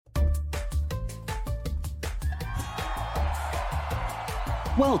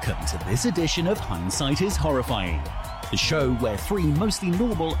Welcome to this edition of Hindsight is Horrifying, the show where three mostly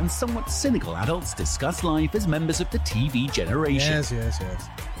normal and somewhat cynical adults discuss life as members of the TV generation. Yes.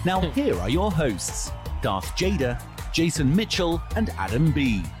 Now here are your hosts, Darth Jada, Jason Mitchell, and Adam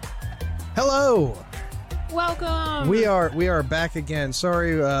B. Hello. Welcome. We are back again.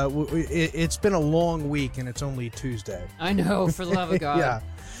 Sorry, it's been a long week and it's only Tuesday. I know, for the love of God.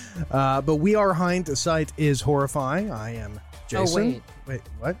 Yeah. But we are Hindsight is Horrifying. I am Jason. Wait,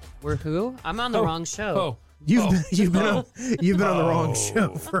 what? We're who? I'm on the wrong show. You've been on the wrong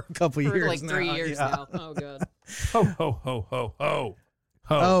show for a couple For years like 3 now. years Yeah. now. Oh, God. Ho, ho, ho, ho, ho.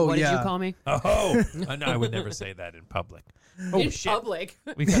 Oh, What yeah. did you call me? Oh, no, I would never say that in public. Oh, In shit. public.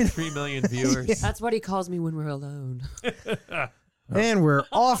 We got 3 million viewers. That's what he calls me when we're alone. And we're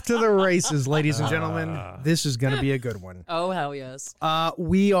off to the races, ladies and gentlemen. This is going to be a good one. Oh, hell yes.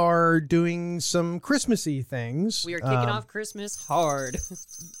 We are doing some Christmassy things. We are kicking off Christmas hard.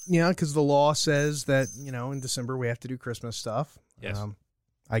 Yeah, because the law says that, in December we have to do Christmas stuff. Yes.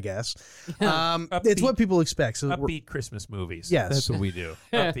 I guess. It's Upbeat- what people expect. So Upbeat Christmas movies. Yes. That's what we do.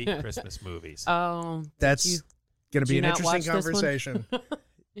 Upbeat Christmas movies. Oh, that's going to be you an not interesting watch this one? conversation.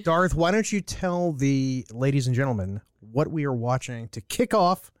 Darth, why don't you tell the ladies and gentlemen what we are watching to kick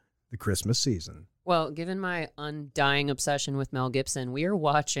off the Christmas season? well, given my undying obsession with Mel Gibson, we are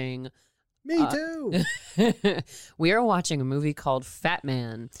watching... Me too. we are watching a movie called Fat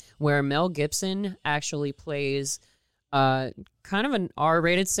Man, where Mel Gibson actually plays kind of an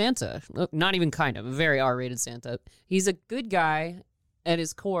R-rated Santa. Not even kind of, a very R-rated Santa. He's a good guy at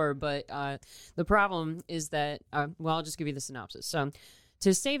his core, but the problem is that, I'll just give you the synopsis. So,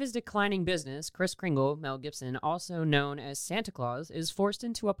 to save his declining business, Kris Kringle, Mel Gibson, also known as Santa Claus, is forced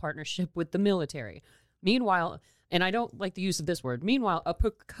into a partnership with the military. Meanwhile, and I don't like the use of this word, meanwhile, a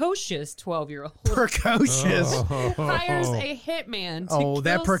precocious 12-year-old Precocious. hires a hitman to kill...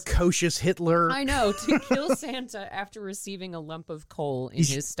 That precocious Hitler. I know, to kill Santa after receiving a lump of coal in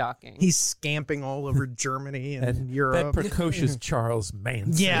his stocking. He's scamping all over Germany and That Europe. precocious Charles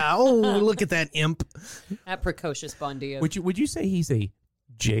Manson. Yeah. Oh, look at that imp. That precocious Bondia. Would you say he's a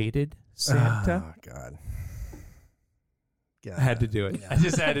jaded Santa? Oh, God. I had to do it. I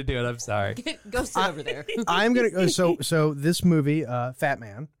just had to do it. I'm sorry. Go sit over there. I'm gonna go. So this movie, Fat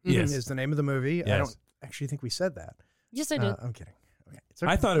Man, Yes. is the name of the movie. I Yes. don't actually think we said that. Yes, I did. I'm kidding. Okay. It's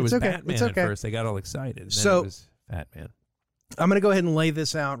okay. I thought it was It's okay. Batman It's at okay. first. I got all excited. And then So- it was Fat Man. I'm gonna go ahead and lay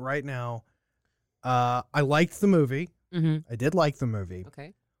this out right now. I liked the movie. Mm-hmm. I did like the movie,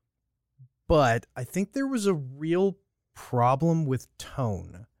 Okay. but I think there was a real problem with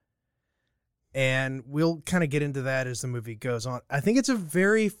tone. And we'll kind of get into that as the movie goes on. I think it's a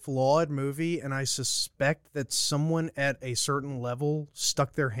very flawed movie, and I suspect that someone at a certain level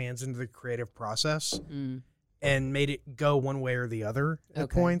stuck their hands into the creative process Mm. and made it go one way or the other at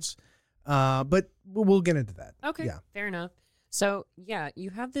Okay. points. But we'll get into that. Okay, Yeah. fair enough. So, yeah, you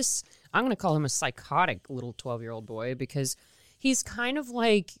have this, I'm going to call him a psychotic little 12-year-old boy because he's kind of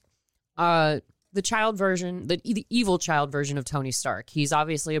like the child version, the evil child version of Tony Stark. He's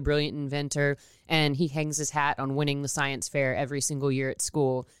obviously a brilliant inventor, and he hangs his hat on winning the science fair every single year at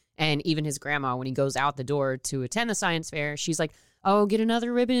school. And even his grandma, when he goes out the door to attend the science fair, she's like, oh, get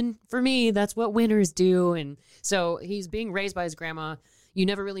another ribbon for me. That's what winners do. And so he's being raised by his grandma. You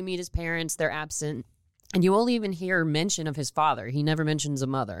never really meet his parents. They're absent. And you only even hear mention of his father. He never mentions a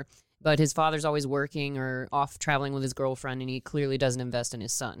mother. But his father's always working or off traveling with his girlfriend, and he clearly doesn't invest in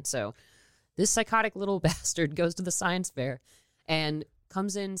his son. So this psychotic little bastard goes to the science fair and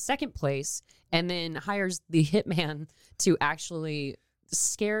comes in second place and then hires the hitman to actually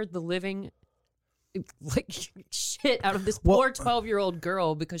scare the living shit out of this poor 12-year-old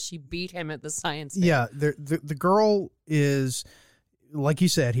girl because she beat him at the science fair. Yeah, the girl is, like you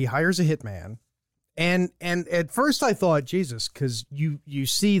said, he hires a hitman. And at first I thought, Jesus, because you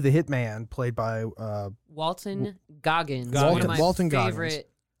see the hitman played by Walton Goggins. Goggins. One of my Walton Goggins. favorite.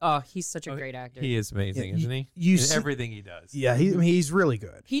 Oh, he's such a great actor. He is amazing, Yeah, isn't he? you In see- everything he does. Yeah, he's really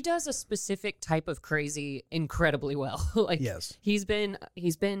good. He does a specific type of crazy incredibly well. Like Yes. he's been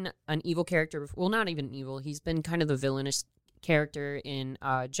an evil character. Well, not even evil. He's been kind of the villainous character in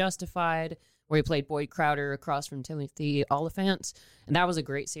Justified, where he played Boyd Crowder across from Timothy Olyphant, and that was a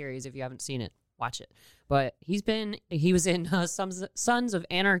great series. If you haven't seen it, watch it. But he was in Sons of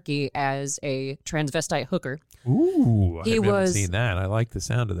Anarchy as a transvestite hooker. Ooh, I He haven't was- seen that. I like the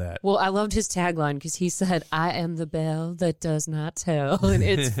sound of that. Well, I loved his tagline because he said, "I am the bell that does not tell," and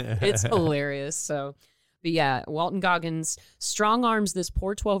it's hilarious. So, but yeah, Walton Goggins strong arms this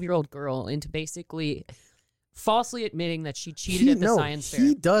poor 12-year-old girl into basically falsely admitting that she cheated at the science fair.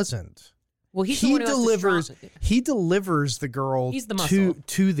 He doesn't. Well, he's the one who he delivers the girl He's the muscle.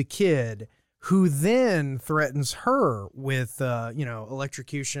 to the kid, who then threatens her with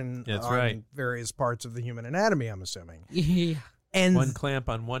electrocution on various parts of the human anatomy, I'm assuming. Yeah. And one clamp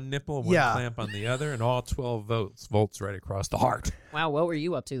on one nipple, one clamp on the other, and all 12 volts right across the heart. Wow, what were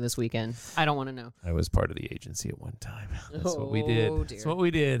you up to this weekend? I don't want to know. I was part of the agency at one time. That's what we did. Dear. That's what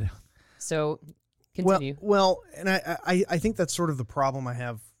we did. So, continue. Well, and I think that's sort of the problem I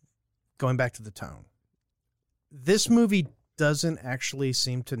have going back to the tone. This movie doesn't actually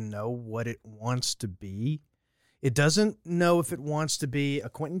seem to know what it wants to be. It doesn't know if it wants to be a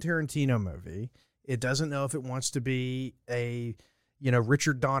Quentin Tarantino movie. It doesn't know if it wants to be a,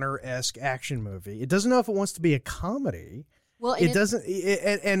 Richard Donner-esque action movie. It doesn't know if it wants to be a comedy. Well, it doesn't.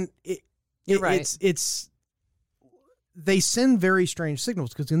 You're right. It's they send very strange signals,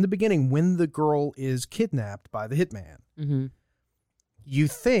 because in the beginning, when the girl is kidnapped by the hitman, mm-hmm. you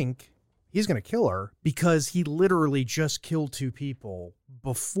think he's going to kill her because he literally just killed 2 people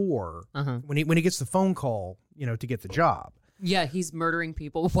before when he gets the phone call, to get the job. Yeah, he's murdering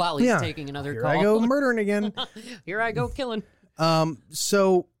people while he's taking another call. Here I go murdering again. Here I go killing.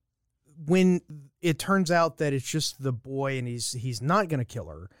 So when it turns out that it's just the boy and he's not going to kill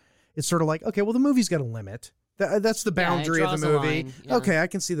her, it's sort of like, okay, well, the movie's got a limit. That's the boundary of the movie. Yeah. Okay, I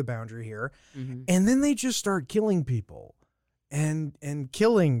can see the boundary here. Mm-hmm. And then they just start killing people and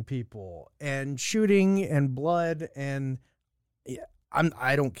killing people and shooting and blood. And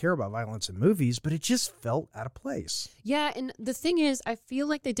I don't care about violence in movies, but it just felt out of place. Yeah, and the thing is, I feel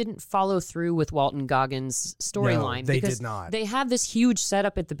like they didn't follow through with Walton Goggins' storyline. No, they did not. They have this huge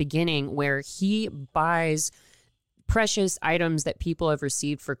setup at the beginning where he buys precious items that people have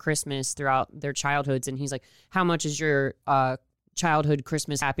received for Christmas throughout their childhoods, and he's like, how much is your childhood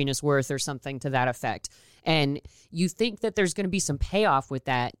Christmas happiness worth, or something to that effect. And you think that there's going to be some payoff with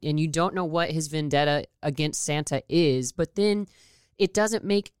that, and you don't know what his vendetta against Santa is, but then it doesn't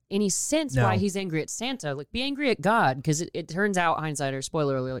make any sense why he's angry at Santa. Like, be angry at God, because it turns out, hindsight or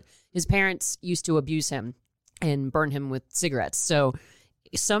spoiler alert, his parents used to abuse him and burn him with cigarettes. So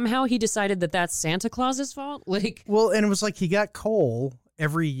somehow he decided that that's Santa Claus's fault. And it was like he got coal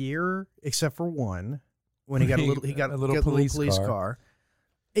every year except for one, when he got a little police car.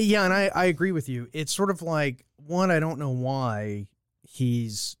 Yeah, and I agree with you. It's sort of like, one, I don't know why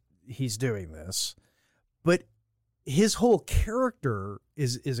he's doing this, but his whole character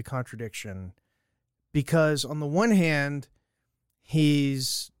is a contradiction, because on the one hand,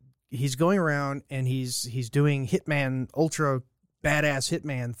 he's going around and he's doing hitman, ultra badass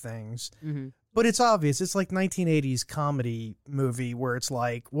hitman things, mm-hmm. but it's obvious. It's like 1980s comedy movie where it's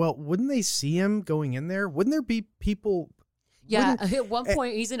like, well, wouldn't they see him going in there? Wouldn't there be people? Yeah, at one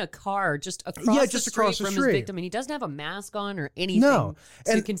point he's in a car just across the street from his victim, and he doesn't have a mask on or anything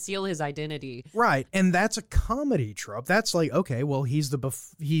to conceal his identity. Right, and that's a comedy trope. That's like, okay, well, he's the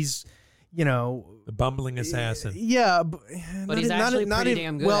bumbling assassin. Yeah, but he's actually pretty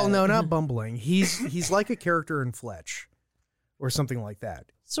damn good. Well, no, not bumbling. He's like a character in Fletch, or something like that.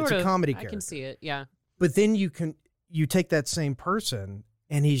 It's a comedy character. I can see it. Yeah, but then you take that same person,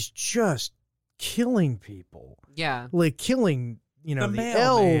 and he's just killing people. Yeah. Like killing, the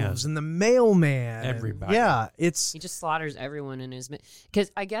elves and the mailman. Everybody. He just slaughters everyone in his...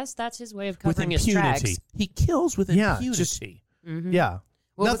 Because I guess that's his way of covering his tracks. He kills with impunity. Mm-hmm. Yeah.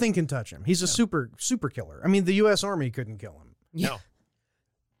 Well, nothing can touch him. He's a super killer. I mean, the U.S. Army couldn't kill him. Yeah.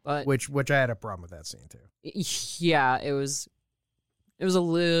 But which I had a problem with that scene, too. Yeah, it was a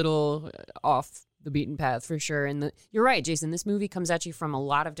little off the beaten path, for sure. And you're right, Jason. This movie comes at you from a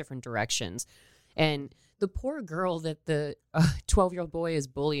lot of different directions. And the poor girl that the 12-year-old boy is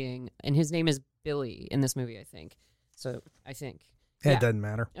bullying, and his name is Billy in this movie, I think. So I think. It doesn't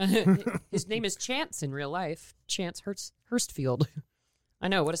matter. His name is Chance in real life. Chance Hurstfield. I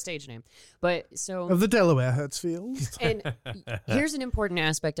know, what a stage name. But so of the Delaware Hurstfield. And here's an important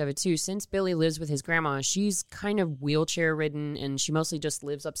aspect of it too. Since Billy lives with his grandma, she's kind of wheelchair ridden, and she mostly just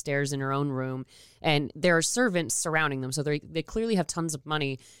lives upstairs in her own room. And there are servants surrounding them, so they clearly have tons of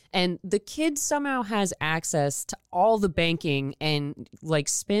money. And the kid somehow has access to all the banking and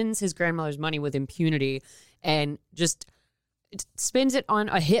spends his grandmother's money with impunity, and just spends it on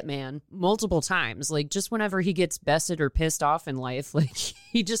a hitman multiple times. Just whenever he gets bested or pissed off in life,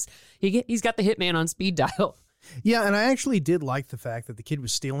 he's got the hitman on speed dial. Yeah, and I actually did like the fact that the kid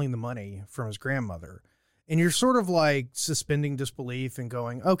was stealing the money from his grandmother. And you're sort of suspending disbelief and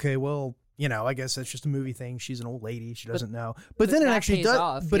going, okay, well, I guess that's just a movie thing. She's an old lady. She doesn't know. But then it actually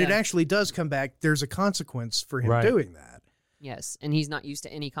does. It actually does come back. There's a consequence for him doing that. Yes, and he's not used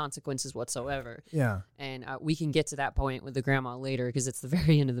to any consequences whatsoever. Yeah. And we can get to that point with the grandma later because it's the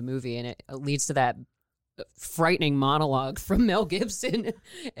very end of the movie, and it leads to that frightening monologue from Mel Gibson.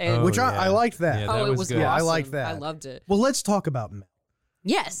 And Which I liked that. Yeah, oh, that it was was good. awesome. Yeah, I liked that. I loved it. Well, let's talk about Mel.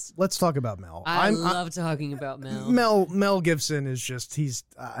 Yes, Let's talk about Mel. I love talking about Mel. Mel Gibson is just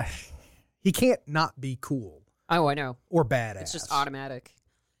he can't not be cool Oh, I know. or badass. It's just automatic.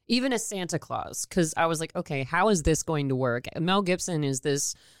 Even as Santa Claus, because I was like, okay, how is this going to work? Mel Gibson is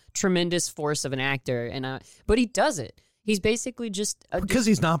this tremendous force of an actor, and but he does it. He's basically just because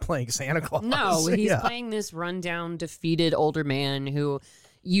he's not playing Santa Claus. no, he's Yeah. playing this rundown, defeated older man who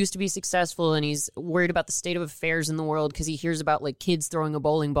used to be successful, and he's worried about the state of affairs in the world because he hears about like kids throwing a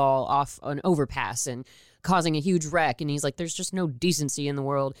bowling ball off an overpass and causing a huge wreck, and he's like, there's just no decency in the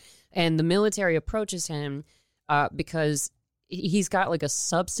world. And the military approaches him because he's got like a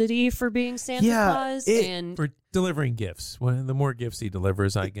subsidy for being Santa Claus, and For delivering gifts. Well, the more gifts he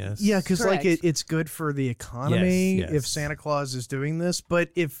delivers, I guess. Yeah, because like Correct. it's good for the economy Yes, yes. if Santa Claus is doing this, but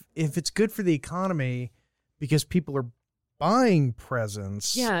if it's good for the economy because people are buying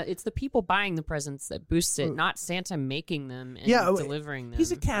presents. yeah, it's the people buying the presents that boosts it, not Santa making them and Yeah, delivering them.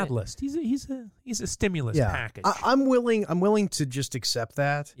 He's a catalyst. He's a stimulus Yeah, package. I'm willing to just accept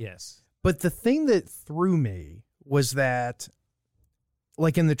that. yes. But the thing that threw me was that,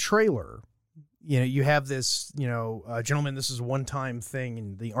 like in the trailer, you have this, gentlemen, this is a one-time thing,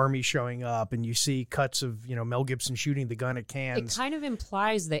 and the army showing up, and you see cuts of, Mel Gibson shooting the gun at It cans. kind of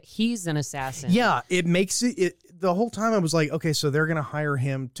implies that he's an assassin. Yeah, it makes it. The whole time I was like, okay, so they're gonna hire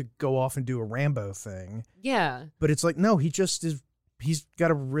him to go off and do a Rambo thing, Yeah. but it's like, no, he just is. He's got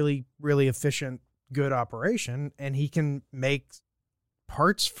a really, really efficient, good operation, and he can make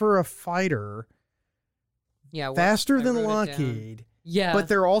parts for a fighter Yeah. well, faster I than wrote it down. Lockheed. Yeah. But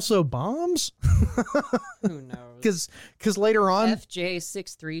they're also bombs who knows? because later on,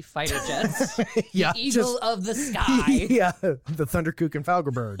 FJ-63 fighter jets. yeah, Eagle just- of the sky. yeah, the Thunderkook and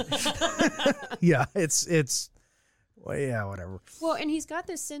Falkerbird. Yeah, it's well, yeah, whatever. Well, and he's got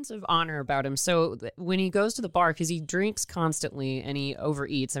this sense of honor about him. So when he goes to the bar, because he drinks constantly and he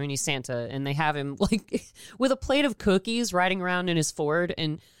overeats. I mean, he's Santa, and they have him like with a plate of cookies riding around in his Ford.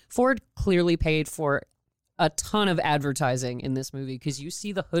 And Ford clearly paid for a ton of advertising in this movie because you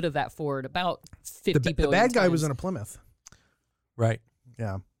see the hood of that Ford about 50 The billion bad guy times. was in a Plymouth. Right.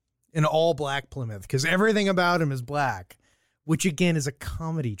 Yeah, an all black Plymouth because everything about him is black, which again is a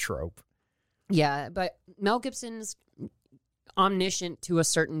comedy trope. Yeah, but Mel Gibson's omniscient to a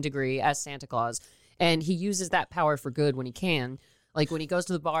certain degree as Santa Claus, and he uses that power for good when he can. Like when he goes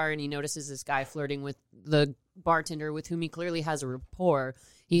to the bar and he notices this guy flirting with the bartender with whom he clearly has a rapport.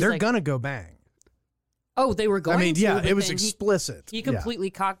 He's They're like, gonna go bang. oh, they were going I mean, to, yeah, but it was then explicit. He Yeah.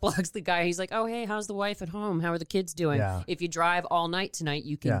 completely cockblocks the guy. He's like, oh, hey, how's the wife at home? How are the kids doing? Yeah. If you drive all night tonight,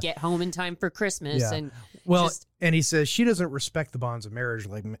 you can Yeah. get home in time for Christmas. Yeah. And Well, just, and he says she doesn't respect the bonds of marriage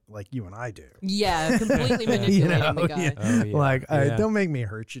like you and I do. yeah, completely manipulating You know, the guy. yeah. Oh, yeah. Like, Yeah. don't make me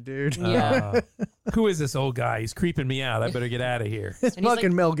hurt you, dude. Yeah. Who is this old guy? He's creeping me out. I better get out of here. It's And he's fucking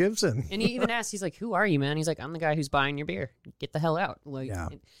like- Mel Gibson. And he even asks, he's like, who are you, man? He's like, I'm the guy who's buying your beer. Get the hell out. Like, Yeah.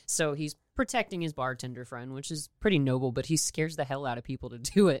 So he's protecting his bartender friend, which is pretty noble, but he scares the hell out of people to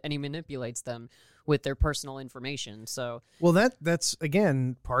do it, and he manipulates them with their personal information. So, Well, that's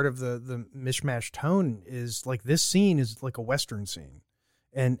again part of the mishmash tone is like this scene is like a Western scene,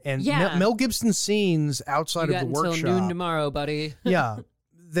 and Yeah. Mel Gibson scenes outside you of got the until workshop. noon tomorrow, buddy. Yeah,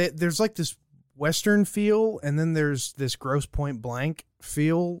 there's like this Western feel, and then there's this Grosse Point Blank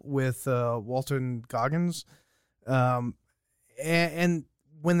feel with Walton Goggins, and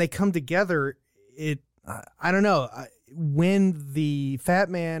when they come together, I don't know. When the fat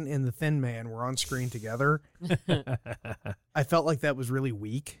man and the thin man were on screen together, I felt like that was really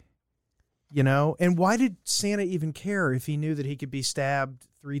weak, And why did Santa even care if he knew that he could be stabbed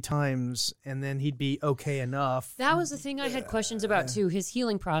 3 times and then he'd be okay enough? That was the thing I had questions about too. His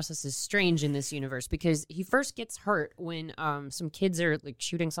healing process is strange in this universe because he first gets hurt when some kids are like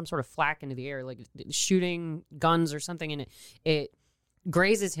shooting some sort of flak into the air, like shooting guns or something, and it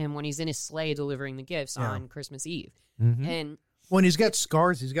grazes him when he's in his sleigh delivering the gifts on Christmas Eve. Mhm. And When he's got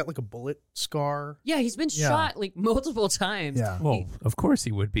scars, he's got like a bullet scar. yeah, he's been shot like multiple times. Yeah. Well, of course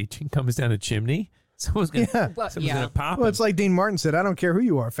he would be. He comes down a chimney. Someone's gonna, Yeah. But, someone's yeah. gonna pop Well, him. it's like Dean Martin said, I don't care who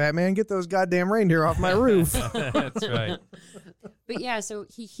you are, fat man, get those goddamn reindeer off my roof. That's right. But yeah, so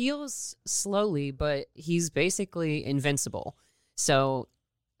he heals slowly, but he's basically invincible. So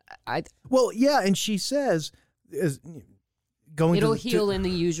Well, yeah, and she says, going it'll to heal in the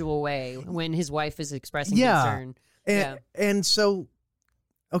usual way when his wife is expressing Yeah. concern. and so,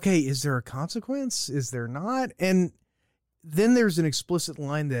 okay, is there a consequence? Is there not? And then there's an explicit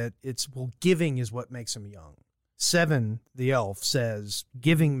line that giving is what makes him young. Seven, the elf, says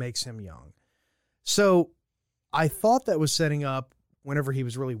giving makes him young. So I thought that was setting up whenever he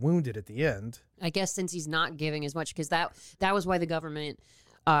was really wounded at the end. I guess since he's not giving as much, because that was why the government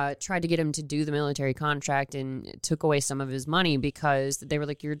tried to get him to do the military contract and took away some of his money, because they were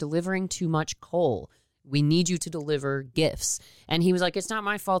like, you're delivering too much coal. We need you to deliver gifts. And he was like, it's not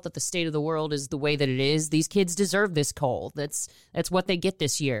my fault that the state of the world is the way that it is. These kids deserve this coal. That's what they get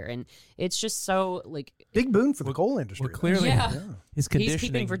this year. And it's just so like big boon for the coal industry. Well, clearly, his conditioning, he's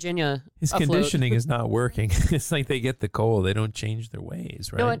keeping Virginia his afloat. conditioning is not working. It's like they get the coal, they don't change their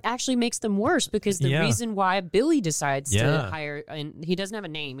ways, right? No, it actually makes them worse, because the reason why Billy decides to hire, and he doesn't have a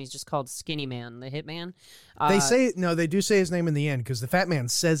name, he's just called Skinny Man, the hitman. They do say his name in the end, because the fat man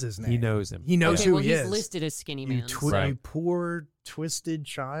says his name. He knows him. He knows who he he's is. listed as Skinny Man. You poor twisted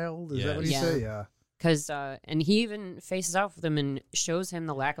child. Is that what he say? Yeah. Because and he even faces off with him and shows him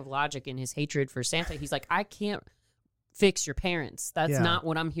the lack of logic in his hatred for Santa. He's like, I can't fix your parents. That's not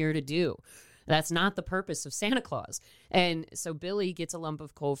what I'm here to do. That's not the purpose of Santa Claus. And so Billy gets a lump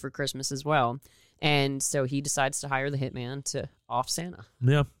of coal for Christmas as well. And so he decides to hire the hitman to off Santa.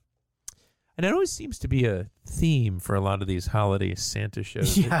 Yeah. And it always seems to be a theme for a lot of these holiday Santa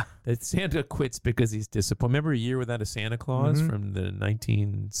shows. Yeah. That Santa quits because he's disappointed. Remember A Year Without a Santa Claus from the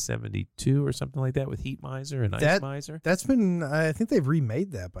 1972 or something like that with Heat Miser and Ice Miser? That's been, I think they've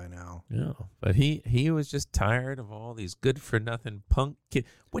remade that by now. Yeah. But he was just tired of all these good-for-nothing punk kids.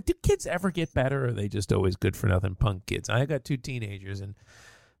 What, do kids ever get better, or are they just always good-for-nothing punk kids? I got 2 teenagers, and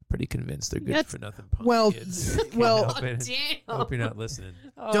pretty convinced they're good for nothing punk kids. Hope you're not listening.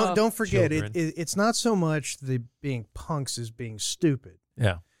 Don't forget children. it's not so much the being punks as being stupid.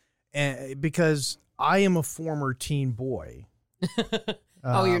 Yeah. Because I am a former teen boy.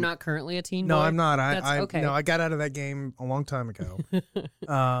 You're not currently a teen boy? No, I'm not. Okay. No, I got out of that game a long time ago.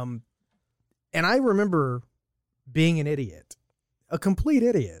 And I remember being an idiot, a complete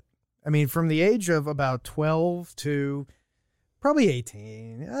idiot. I mean, from the age of about 12 to probably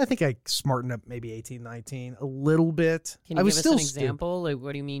 18. I think I smartened up maybe 18, 19, a little bit. Can you I was give still us an example? Like,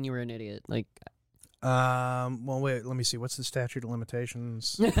 what do you mean you were an idiot? Like, well, wait, let me see. What's the statute of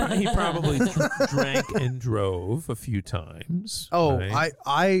limitations? He probably drank and drove a few times. Oh, right?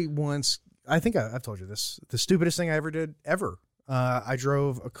 I once, I think I've told you this, the stupidest thing I ever did, ever. I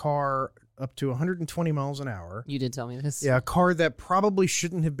drove a car up to 120 miles an hour. You did tell me this. Yeah, a car that probably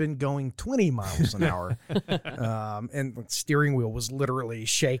shouldn't have been going 20 miles an hour. And the steering wheel was literally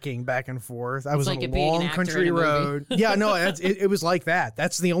shaking back and forth. I was like on a long country road. Yeah, no, it was like that.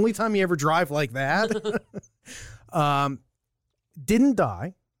 That's the only time you ever drive like that. Didn't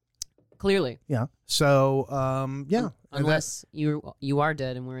die. Clearly. Yeah. So, yeah. Unless you are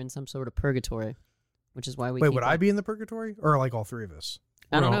dead and we're in some sort of purgatory, which is why we Wait, would I be in the purgatory? Or like all three of us?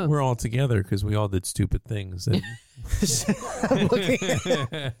 I don't know. We're all together because we all did stupid things.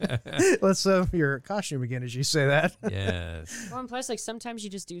 Let's your costume again as you say that. Yes. Well, and plus, like, sometimes you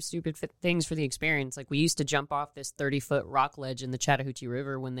just do stupid things for the experience. Like, we used to jump off this 30-foot rock ledge in the Chattahoochee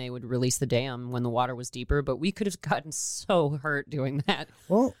River when they would release the dam when the water was deeper, but we could have gotten so hurt doing that.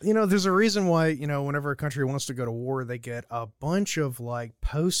 Well, there's a reason why, whenever a country wants to go to war, they get a bunch of, like,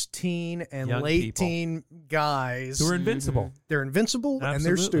 post-teen and young late-teen guys. Who are invincible. They're invincible. Absolutely. And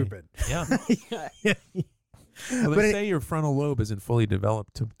they're stupid. Yeah. Well, they say your frontal lobe isn't fully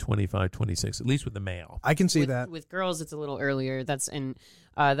developed to 25, 26, at least with the male. I can see that. With girls, it's a little earlier. That's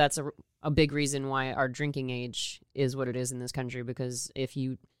a big reason why our drinking age is what it is in this country. Because if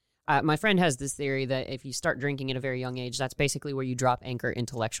you, my friend has this theory that if you start drinking at a very young age, that's basically where you drop anchor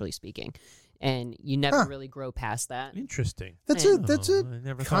intellectually speaking, and you never really grow past that. Interesting. That's Yeah. I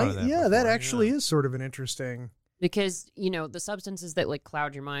never thought of that before. that actually is sort of an interesting. Because, the substances that, like,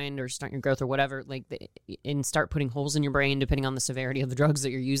 cloud your mind or stunt your growth or whatever, like, and start putting holes in your brain depending on the severity of the drugs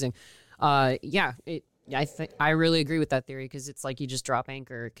that you're using. I really agree with that theory, because it's like you just drop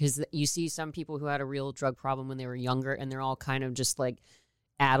anchor. Because you see some people who had a real drug problem when they were younger, and they're all kind of just, like,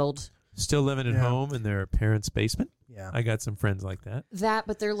 addled. Still living at home in their parents' basement. Yeah. I got some friends like that.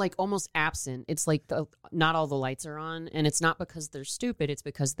 But they're, like, almost absent. It's like not all the lights are on, and it's not because they're stupid. It's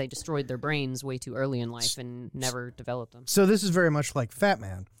because they destroyed their brains way too early in life and never developed them. So this is very much like Fat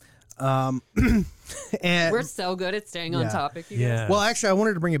Man. And We're so good at staying on topic. You guys. Yeah. well, actually, I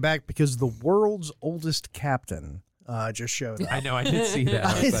wanted to bring it back because the world's oldest captain just showed up. I know. I did see that.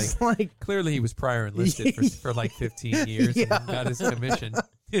 I was It's like clearly he was prior enlisted for like 15 years and got his commission.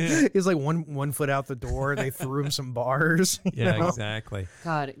 He's like one foot out the door. They threw him some bars. you Yeah, know? exactly.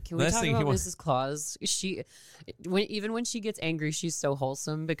 God, can we Last talk thing about he wa- Mrs. Claus? Even when she gets angry, she's so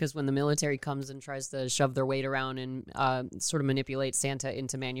wholesome because when the military comes and tries to shove their weight around and sort of manipulate Santa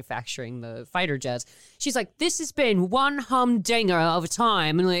into manufacturing the fighter jets, she's like, "This has been one humdinger of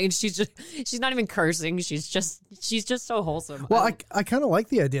time," and like she's not even cursing. She's just so wholesome. Well, I kind of like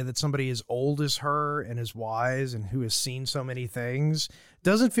the idea that somebody as old as her and as wise and who has seen so many things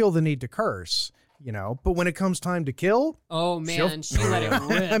doesn't feel the need to curse, you know. But when it comes time to kill, oh man, she let it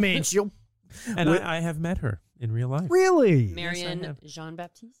rip. I mean, she'll And I have met her in real life. really. Marianne have.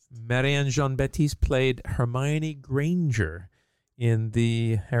 Jean-Baptiste. Marianne Jean-Baptiste played Hermione Granger in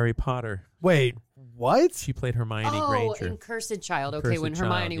the Harry Potter. Wait, what? She played Hermione Oh, Granger. in Cursed Child. Okay, Cursed when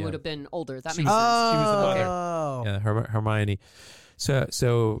Child, Hermione yeah. would have been older. That She makes was- sense. she was the mother. Oh, Yeah, Hermione.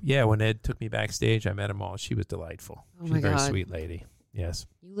 So yeah, when Ed took me backstage, I met them all. She was delightful. Oh She's my a very God. sweet lady. Yes.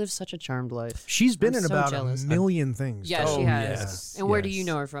 You live such a charmed life. she's been I'm in so about jealous. a million things. Yeah, too. she Oh, has. yes, And where do you yes.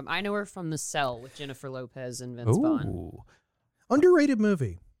 know her from? I know her from The Cell with Jennifer Lopez and Vince Vaughn. Ooh. Underrated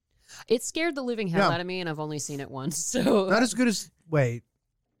movie. It scared the living hell Yeah. out of me, and I've only seen it once. So Not as good as. Wait,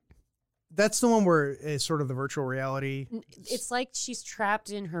 that's the one where it's sort of the virtual reality. it's like she's trapped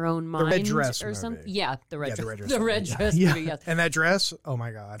in her own The mind red dress or movie. something. Yeah, the red Yeah, dress. the red dress. The red movie. dress Yeah. movie. Yes. And that dress. Oh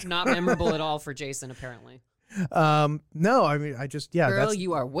my god. Not memorable at all for Jason, apparently. No, I mean, I just Girl,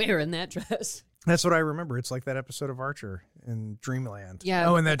 you are wearing that dress. that's what I remember. It's like that episode of Archer in Dreamland. Yeah.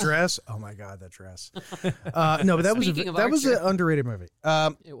 Oh, and that dress. Oh my god, that dress. No, but that was Speaking of an Archer. underrated movie.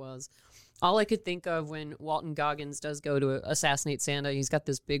 It was. All I could think of when Walton Goggins does go to assassinate Santa, he's got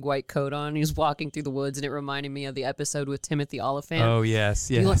this big white coat on. He's walking through the woods, and it reminded me of the episode with Timothy Oliphant. Oh yes,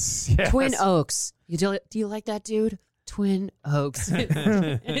 You like- yes. Twin Oaks. Do you like that dude? Twin Oaks.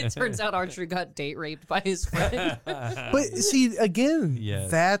 And it turns out Archer got date raped by his friend. But see, again, Yes.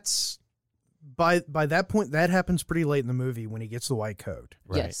 that's by that point that happens pretty late in the movie when he gets the white coat.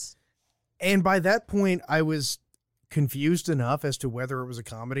 Right. Yes. And by that point, I was confused enough as to whether it was a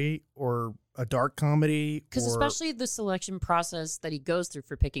comedy or a dark comedy. Because or- especially the selection process that he goes through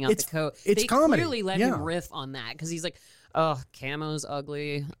for picking out It's- the coat, it's they comedy, clearly let yeah. him riff on that because he's like, "Oh, camo's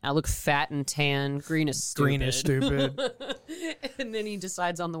ugly. I look fat and tan. Green is stupid." Green is stupid. And then he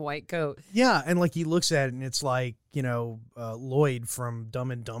decides on the white coat. Yeah, and like he looks at it and it's like, you know, Lloyd from Dumb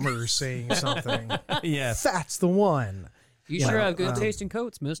and Dumber saying something. Yes. That's the one. You Yeah. sure have good taste in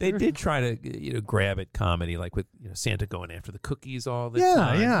coats, mister. They did try to grab at comedy, like with Santa going after the cookies all the Yeah,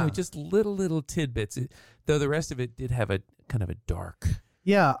 time. yeah. Just little tidbits. Though the rest of it did have a kind of a dark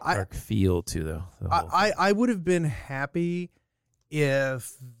Yeah, feel to the whole thing. I would have been happy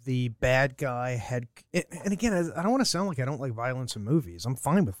if the bad guy had. And again, I don't want to sound like I don't like violence in movies. I'm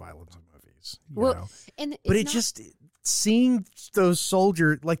fine with violence in movies. You know? and But it's it just seeing those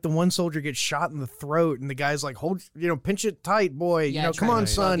soldiers, like the one soldier gets shot in the throat, and the guy's like, "Hold, pinch it tight, boy. Yeah, come trying on, to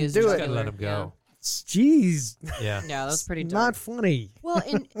son, bug his do Just it." gotta let him go. Jeez, Yeah. Yeah, that's pretty dark. not funny. Well,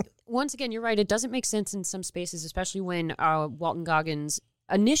 and once again, you're right. It doesn't make sense in some spaces, especially when Walton Goggins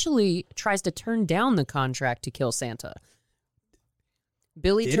initially tries to turn down the contract to kill Santa.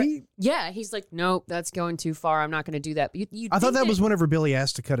 Billy, Did he? Yeah, he's like, "Nope, that's going too far. I'm not going to do that." But I thought that was whenever Billy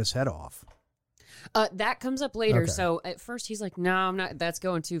asked to cut his head off. that comes up later. Okay. So at first he's like, "No, I'm not. That's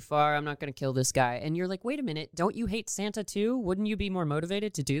going too far. I'm not going to kill this guy." And you're like, "Wait a minute. Don't you hate Santa too? Wouldn't you be more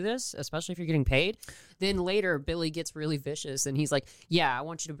motivated to do this, especially if you're getting paid?" Then later, Billy gets really vicious, and he's like, "Yeah, I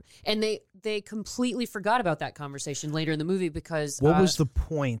want you to." And they completely forgot about that conversation later in the movie because What was the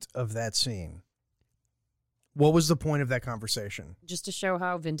point of that scene? What was the point of that conversation? just to show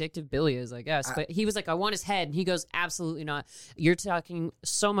how vindictive Billy is, I guess. But he was like, "I want his head," and he goes, "Absolutely not. You're talking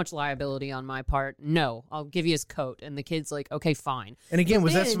so much liability on my part. No, I'll give you his coat." And the kid's like, "Okay, fine." And again, But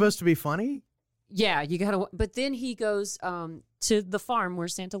was that then- supposed to be funny? Yeah, you gotta. But then he goes to the farm where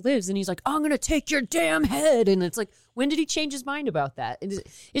Santa lives, and he's like, "I'm gonna take your damn head." And it's like, when did he change his mind about that?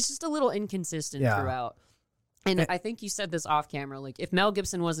 It's just a little inconsistent Yeah. throughout. And I think you said this off camera. Like, if Mel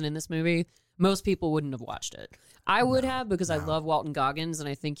Gibson wasn't in this movie, most people wouldn't have watched it. I would have because I love Walton Goggins, and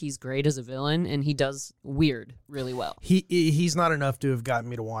I think he's great as a villain, and he does weird really well. He's not enough to have gotten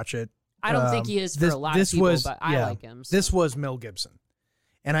me to watch it. I don't think he is for a lot of people, but I like him. So. This was Mel Gibson.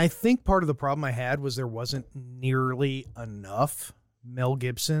 And I think part of the problem I had was there wasn't nearly enough Mel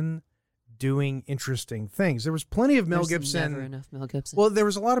Gibson doing interesting things. There was plenty of Mel There's Gibson. Never enough Mel Gibson. Well, there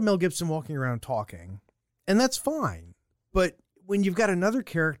was a lot of Mel Gibson walking around talking, and that's fine. But when you've got another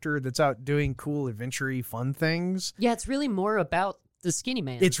character that's out doing cool, adventure-y, fun things, yeah, it's really more about the skinny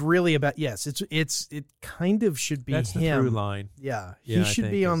man. It's really about it kind of should be That's him. the through line. Yeah, Yeah, I he should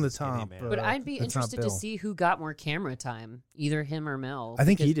think be it's on the the skinny top. man. but I'd be that's not interested to Bill. see who got more camera time, either him or Mel. I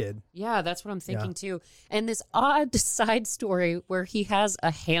think he because- did. Yeah, that's what I'm thinking too. And this odd side story where he has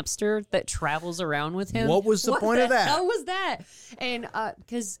a hamster that travels around with him. What was the point of that? What the hell was that? And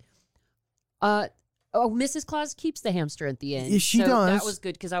because Mrs. Claus keeps the hamster at the end. Yeah, she so does. That was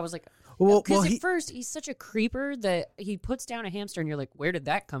good because I was like, Well, because he- at first he's such a creeper that he puts down a hamster and you're like, where did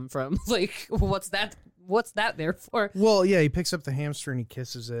that come from? Like, what's that there for? Well, yeah, he picks up the hamster and he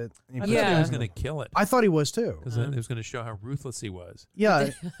kisses it. And he I puts thought it he was in. going to kill it I thought he was too. because it was going to show how ruthless he was. Yeah,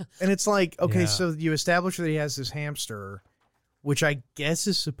 and it's like, okay, Yeah. so you establish that he has this hamster, which I guess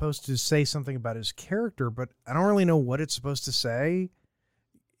is supposed to say something about his character, but I don't really know what it's supposed to say,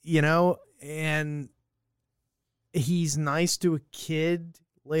 and he's nice to a kid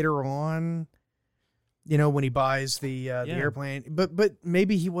later on, when he buys the airplane, but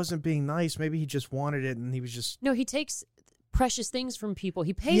maybe he wasn't being nice. Maybe he just wanted it and he was just, No, he takes precious things from people.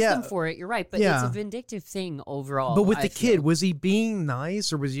 He pays Yeah. them for it. You're right, but Yeah. it's a vindictive thing overall. but with the I kid, feel. was he being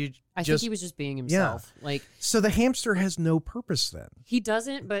nice or was he I just, think he was just being himself. Like, so the hamster has no purpose then. he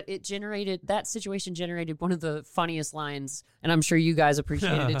doesn't, but that situation generated one of the funniest lines, and I'm sure you guys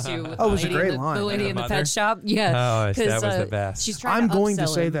appreciated it too. With Oh, it the was a lady great in the, line. The lady Yeah, in the mother. pet shop. Yeah. Oh, that 'cause, was the best. She's trying I'm to going to upsell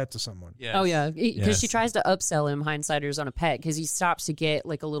say him. that to someone. Yes. Oh yeah, because Yes. she tries to upsell him hindsighters on a pet because he stops to get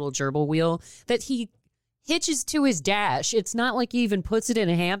like a little gerbil wheel that he hitches to his dash. It's not like he even puts it in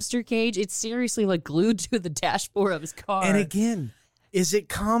a hamster cage. It's seriously like glued to the dashboard of his car. And again, is it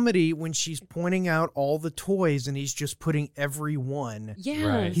comedy when she's pointing out all the toys and he's just putting every one? yeah,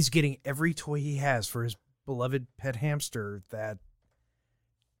 Right. He's getting every toy he has for his beloved pet hamster that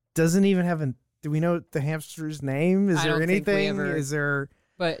doesn't even have a. Do we know the hamster's name? Is I there don't think we anything? ever- Is there?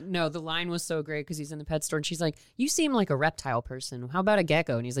 But no, the line was so great because he's in the pet store and she's like, "You seem like a reptile person. How about a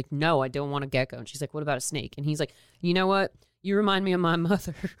gecko?" And he's like, "No, I don't want a gecko." And she's like, "What about a snake?" And he's like, "You know what? You remind me of my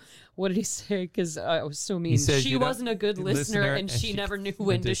mother." What did he say? Because I was so mean. He says, She "You don't- wasn't a good listener, and she never knew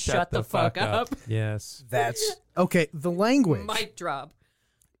when to shut the fuck up. Yes. That's okay. The language. Mic drop.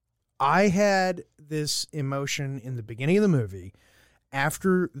 I had this emotion in the beginning of the movie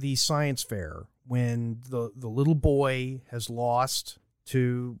after the science fair when the little boy has lost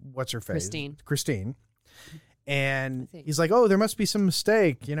to what's her face? Christine. And think. he's like, "Oh, there must be some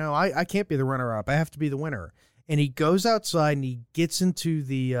mistake. I can't be the runner up. I have to be the winner." And he goes outside and he gets into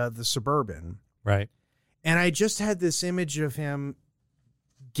the Suburban. Right. And I just had this image of him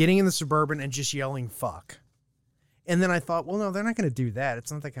getting in the Suburban and just yelling "fuck." And then I thought, well, no, they're not going to do that.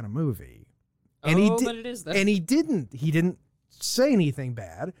 It's not that kind of movie. And But it is though. And he didn't. He didn't say anything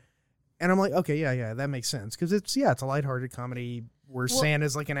bad. And I'm like, okay, yeah, that makes sense because it's a lighthearted comedy where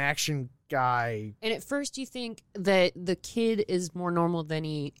Santa's like an action guy. And at first you think that the kid is more normal than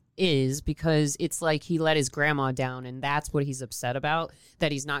he is because it's like he let his grandma down and that's what he's upset about,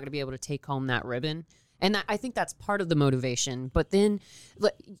 that he's not going to be able to take home that ribbon. And I think that's part of the motivation. But then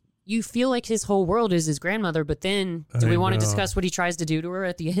you feel like his whole world is his grandmother, but then do we want to discuss what he tries to do to her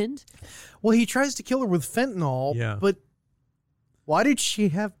at the end? Well, he tries to kill her with fentanyl, Yeah. but why did she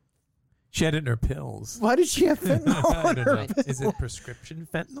have She had it in her pills. fentanyl? I in don't her know. Is it prescription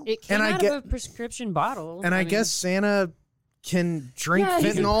fentanyl? It came And I out get- of a prescription bottle. And I mean, guess Santa can drink yeah,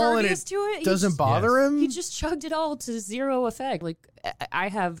 he's fentanyl and impervious it to it. He doesn't just- bother Yes. him. He just chugged it all to zero effect. Like I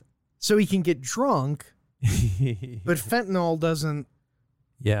have. So he can get drunk, but fentanyl doesn't.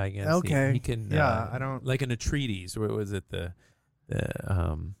 Yeah, I guess. Okay. He can. Yeah, I don't- like in a treatise. Where was it I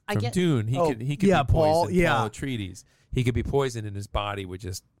from get- Dune? He Oh, could. He could yeah, be Paul, poisoned. yeah. Paul Atreides. He could be poisoned, and his body would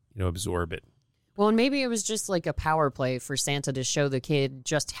just absorb it. Well, and maybe it was just like a power play for Santa to show the kid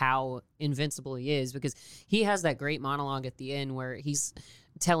just how invincible he is, because he has that great monologue at the end where he's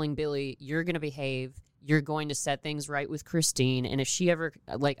telling Billy, "You're going to behave. You're going to set things right with Christine. And if she ever,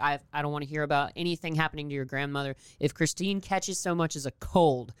 I don't want to hear about anything happening to your grandmother. If Christine catches so much as a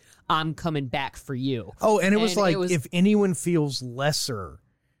cold, I'm coming back for you." Oh, and it was And like it was- if anyone feels lesser,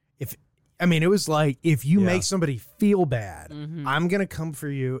 it was like if you Yeah. make somebody feel bad, Mm-hmm. I'm gonna come for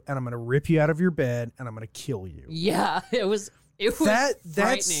you and I'm gonna rip you out of your bed and I'm gonna kill you. Yeah, it was That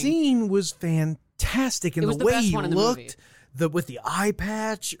frightening. scene was fantastic, and It was the the way best he one in the looked, with the eye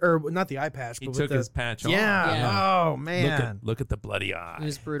patch, or not the eye patch, He but took with the, his patch off. yeah. Yeah. Oh man, Look at the bloody eye. It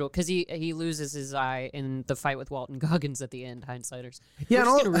was brutal because he loses his eye in the fight with Walton Goggins at the end. Hindsighters. Yeah, We're and just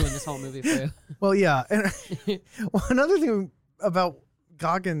all- gonna ruin this whole movie for you. Well, yeah. And well, another thing about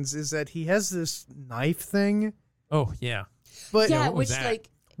Goggins is that he has this knife thing, Oh yeah. but Yeah, what was which that? like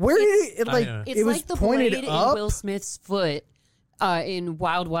where did it's- it like? I know. it's it was like the pointed blade up. in Will Smith's foot. in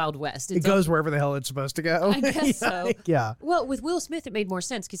Wild Wild West. It goes wherever the hell it's supposed to go. I guess so. Yeah. Well, with Will Smith, it made more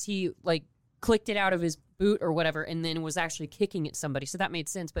sense because he like clicked it out of his boot or whatever, and then was actually kicking at somebody. So that made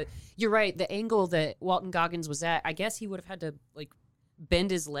sense. But you're right. The angle that Walton Goggins was at, I guess he would have had to like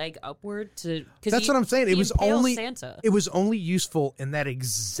bend his leg upward to. That's what I'm saying. It was impaled only Santa. It was only useful in that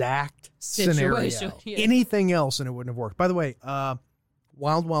exact scenario. Situation, yeah. Anything else, and it wouldn't have worked. By the way,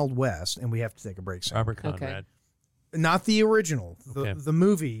 Wild Wild West, and we have to take a break soon. Robert Conrad. Not the original, Okay. the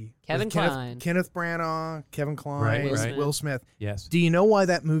movie. Kevin with Kline. Kenneth Branagh, Kevin Kline, Right, Will Smith. Yes. Do you know why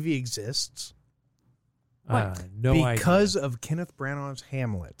that movie exists? No Because idea. of Kenneth Branagh's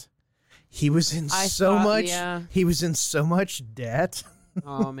Hamlet. He was in I so thought- much. yeah. He was in so much debt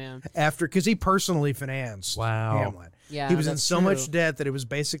Oh man. after because he personally financed Wow. Hamlet. Yeah, he was in that's so true. much debt that it was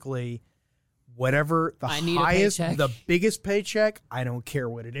basically whatever the I need a highest, paycheck. the biggest paycheck. I don't care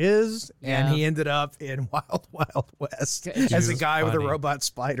what it is, and Yeah. he ended up in Wild Wild West He as a was guy with a funny. robot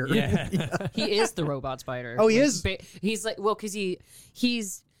spider. Yeah. He is the robot spider. Oh, he Like, is? He's like, well, because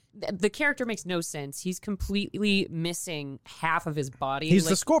he's the character makes no sense. He's completely missing half of his body. He's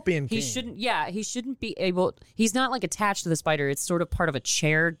the Like, Scorpion King. He shouldn't. Yeah, he shouldn't be able. He's not like attached to the spider. It's sort of part of a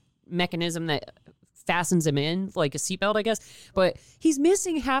chair mechanism that fastens him in, like a seatbelt, I guess. But he's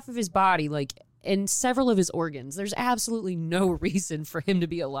missing half of his body, like. And several of his organs. There's absolutely no reason for him to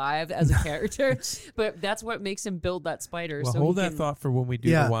be alive as a character, but that's what makes him build that spider. Well, so hold he that can, thought for when we do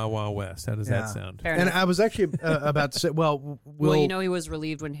Yeah. the Wild Wild West. How does Yeah. that sound? Fair And enough. I was actually about to say, well, Well, you know, he was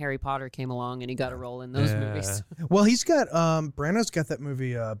relieved when Harry Potter came along and he got a role in those Yeah. movies. well, he's got Branagh's got that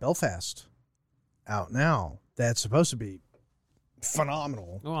movie Belfast out now. That's supposed to be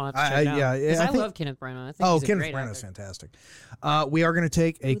phenomenal. Oh, I'll have to check it out. yeah, 'Cause I think- love Kenneth Branagh. I think Oh, he's a Kenneth great Branagh's actor. fantastic. We are going to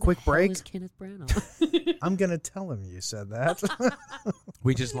take a Who the quick hell break. is Kenneth Branagh? I'm going to tell him you said that.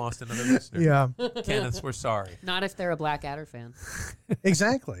 We just lost another listener. yeah, Kenneth, we're sorry. Not if they're a Blackadder fan.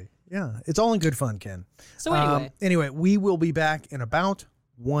 exactly. Yeah, it's all in good fun, Ken. So anyway, Anyway, we will be back in about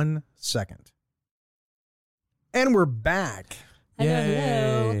 1 second. And we're back.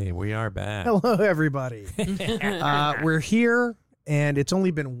 hello. Yay, we are back. Hello, everybody. We're here, and it's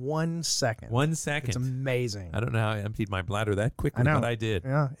only been 1 second. 1 It's second. amazing. I don't know how I emptied my bladder that quickly, I know. but I did.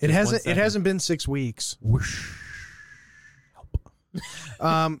 Yeah, Just it 1 hasn't. It second. hasn't been 6 weeks. Whoosh.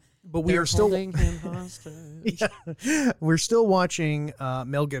 But we They're are still. holding him hostage. Yeah. We're still watching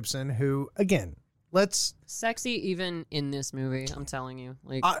Mel Gibson, who again, let's. Sexy even in this movie. I'm telling you,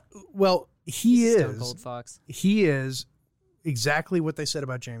 like Well, he he's Stone is. Cold Fox. He is exactly what they said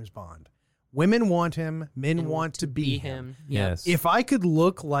about James Bond. Women want him. Men And want to be him. Yes. If I could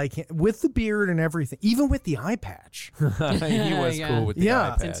look like him with the beard and everything, even with the eye patch, he was Yeah. cool with the Yeah. eye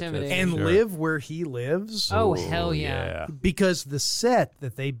It's patch, that's intimidating. for and sure. live where he lives. Oh, hell yeah. yeah. Because the set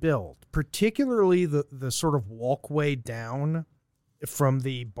that they built, particularly the sort of walkway down from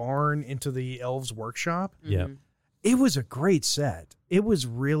the barn into the elves' workshop, Yeah. Mhm. it was a great set. It was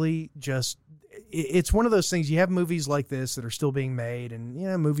really just. It's one of those things. You have movies like this that are still being made, and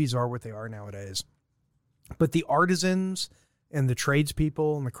movies are what they are nowadays. But the artisans and the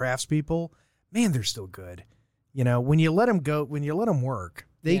tradespeople and the craftspeople, man, they're still good. When you let them go, when you let them work,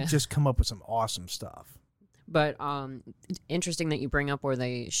 they Yeah. just come up with some awesome stuff. But interesting that you bring up where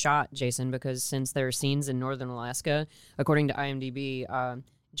they shot, Jason, because since there are scenes in northern Alaska, according to IMDb,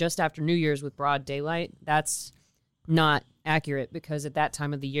 just after New Year's with broad daylight, that's not accurate because at that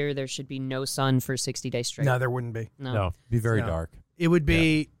time of the year there should be no sun for 60 days straight. No, there wouldn't be. No, be very No. dark. It would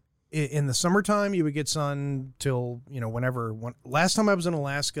be in the summertime. You would get sun till whenever. Last time I was in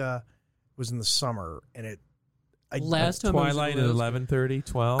Alaska was in the summer, and Last time I was in Twilight at Alaska. 11:30,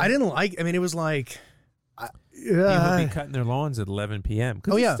 12. I didn't like. I mean, it was like. People would be cutting their lawns at 11 p.m.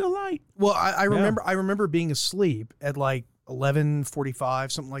 because Oh, yeah. it's still light. Well, I remember. I remember being asleep at like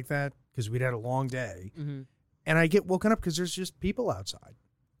 11:45, something like that, because we'd had a long day, Mhm. and I get woken up because there's just people outside.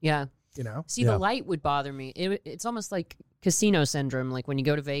 Yeah. See, Yeah. the light would bother me. It's almost like casino syndrome, like when you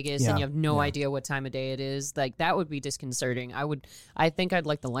go to Vegas Yeah, and you have no yeah. idea what time of day it is. Like that would be disconcerting. I think I'd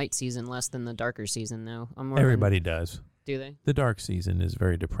like the light season less than the darker season, though. I'm more of an- Everybody does. do they? The dark season is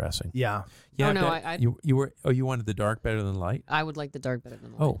very depressing. Yeah. You Oh, have no, to- you wanted the dark better than light? I would like the dark better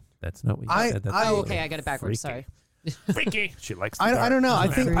than the light. Oh, that's not what you I- said. That's I- Oh, a okay, I got it backwards. freaky. Sorry. Freaky. She likes the I don't know. I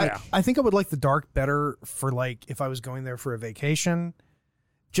dark. think Yeah. I think I would like the dark better for like if I was going there for a vacation,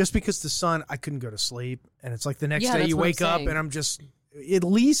 just because the sun I couldn't go to sleep, and it's like the next Yeah, day that's you what I'm wake up saying. and I'm just at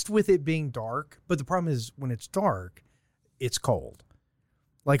least with it being dark. But the problem is when it's dark, it's cold.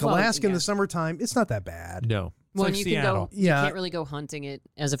 Like Well, Alaska in yeah. the summertime, it's not that bad. No. It's Well, like and you Seattle. can go. Yeah. You can't really go hunting it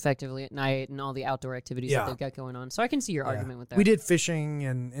as effectively at night and all the outdoor activities Yeah. that they've got going on. So I can see your Yeah. argument with that. We did fishing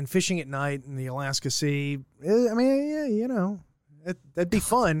and fishing at night in the Alaska Sea. I mean, yeah, That'd be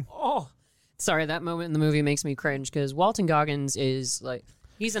fun. Oh, sorry, that moment in the movie makes me cringe because Walton Goggins is like,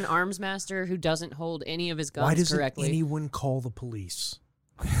 he's an arms master who doesn't hold any of his guns Why doesn't correctly. anyone call the police?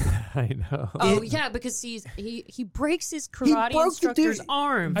 I know. Oh yeah, because he breaks his karate broke the instructor's dude.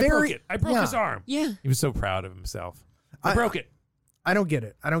 arm. I broke it. I broke yeah. his arm. Yeah. He was so proud of himself. I broke it. I don't get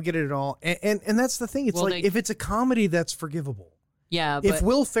it. I don't get it at all. And that's the thing. It's Well, like if it's a comedy, that's forgivable. Yeah, If but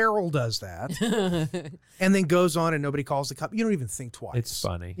Will Ferrell does that and then goes on and nobody calls the cop, you don't even think twice. It's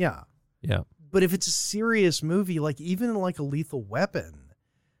funny. Yeah. Yeah. But if it's a serious movie, like even like a Lethal Weapon,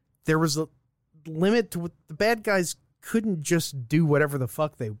 there was a limit to what the bad guys couldn't just do whatever the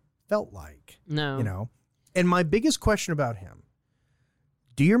fuck they felt like. no. You know? And my biggest question about him,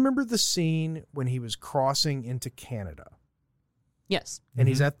 do you remember the scene when he was crossing into Canada? Yes. And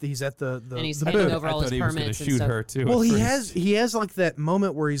he's at the And he's the handing booth. over all I his thought he was going to permits and shoot stuff. her too. Well, at he first. has like that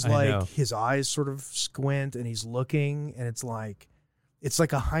moment where he's I like know. his eyes sort of squint and he's looking and it's like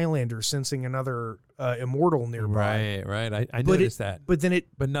a Highlander sensing another immortal nearby. Right. I But noticed that. But then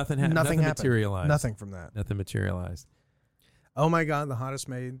Nothing nothing happened. materialized. Nothing from that. Nothing materialized. Oh my God, the hottest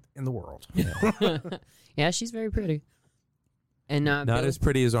maid in the world. Yeah. Yeah, she's very pretty. And Not Billy- as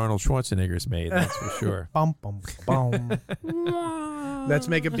pretty as Arnold Schwarzenegger's maid, that's for sure. Bum bum bum. Let's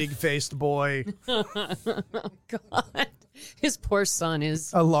make a big faced boy God, his poor son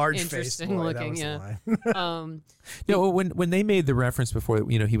is a large faced interesting boy. looking. That Yeah. was the line. No, when they made the reference before,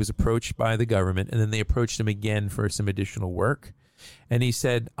 he was approached by the government, and then they approached him again for some additional work, and he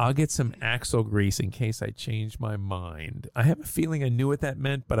said, "I'll get some axle grease in case I change my mind." I have a feeling I knew what that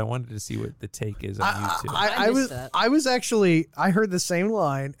meant, but I wanted to see what the take is on YouTube. I missed that. I was actually I heard the same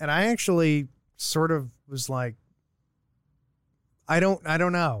line and I actually sort of was like, I don't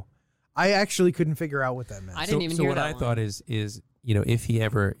know. I actually couldn't figure out what that meant. I didn't even hear what that I one. thought is if he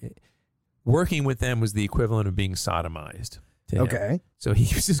ever working with them was the equivalent of being sodomized. to him. Okay. So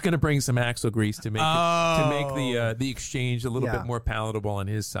he was just going to bring some axle grease to make Oh. the exchange a little Yeah. bit more palatable on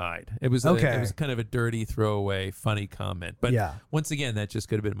his side. It was Okay. it was kind of a dirty throwaway, funny comment. But Yeah. once again, that just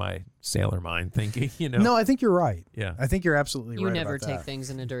could have been my sailor mind thinking. No, I think you're right. Yeah. I think you're absolutely You right. never about take that. things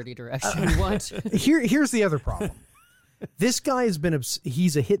in a dirty direction. What? Here's the other problem. This guy has been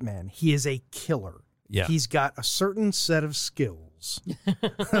he's a hitman. He is a killer. Yeah. He's got a certain set of skills.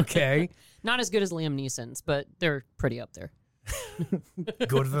 Okay. Not as good as Liam Neeson's, but they're pretty up there.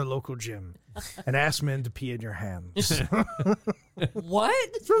 Go to the local gym and ask men to pee in your hands.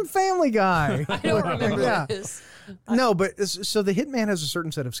 What? From Family Guy. I don't remember Yeah. this. No, but so the hitman has a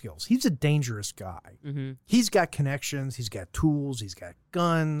certain set of skills. He's a dangerous guy. Mm-hmm. He's got connections. He's got tools. He's got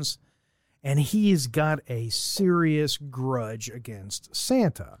guns. And he's got a serious grudge against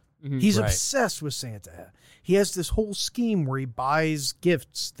Santa. Mm-hmm. He's Right. obsessed with Santa. He has this whole scheme where he buys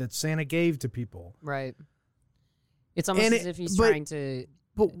gifts that Santa gave to people. Right. It's almost And as if he's but- trying to.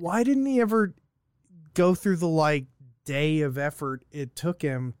 But why didn't he ever go through the day of effort it took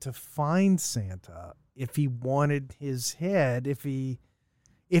him to find Santa if he wanted his head, if he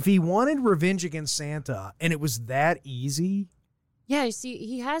wanted revenge against Santa and it was that easy? Yeah, you see,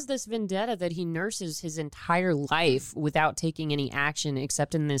 he has this vendetta that he nurses his entire life without taking any action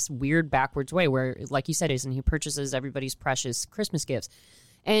except in this weird backwards way where, like you said, Jason, he purchases everybody's precious Christmas gifts.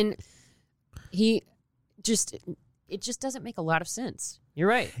 And it just doesn't make a lot of sense. You're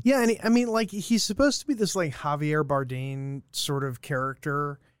right. Yeah, and he's supposed to be this Javier Bardem sort of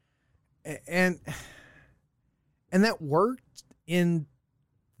character, and that worked in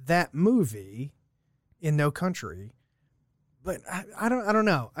that movie, in No Country, but I don't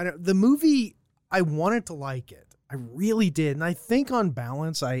know. The movie, I wanted to like it, I really did, and I think on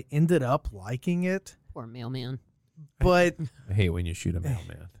balance I ended up liking it, Poor mailman. but I hate when you shoot a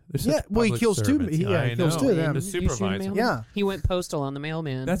mailman. They're Yeah, such well, he public kills two- servants. yeah, he I kills know. two of them. The You shoot a supervisor. mailman? Yeah. He went postal on the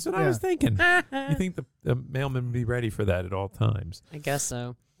mailman. That's what I was thinking. You think the mailman would be ready for that at all times? I guess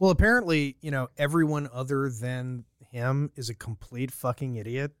so. well, apparently, everyone other than him is a complete fucking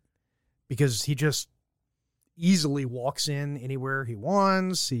idiot because he just easily walks in anywhere he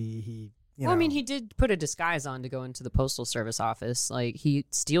wants. He Well, I mean, he did put a disguise on to go into the postal service office. Like, he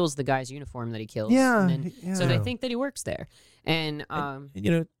steals the guy's uniform that he kills. Yeah, and then, yeah. so they think that he works there. And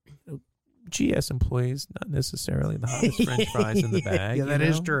And, GS employees, not necessarily the hottest French fries in the bag. Yeah, you that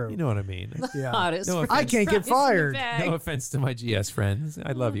is know? true. You know what I mean? yeah. hottest No French I can't get fries in the fired. bag. No offense to my GS friends.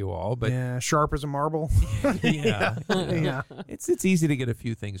 I love you all, but yeah, sharp as a marble. yeah. yeah. It's easy to get a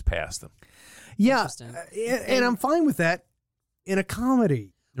few things past them. Yeah, Interesting. and I'm fine with that in a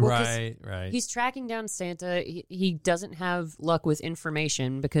comedy. Well, 'cause Right. He's tracking down Santa. He doesn't have luck with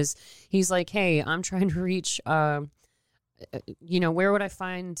information because he's like, hey, I'm trying to reach where would I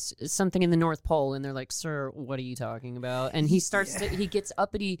find something in the North Pole? And they're like, sir, what are you talking about? And he starts he gets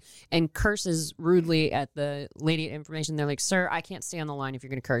uppity and curses rudely at the lady at information. They're like, sir, I can't stay on the line if you're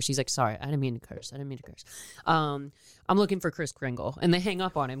going to curse. He's like, sorry, I didn't mean to curse. I'm looking for Kris Kringle. And they hang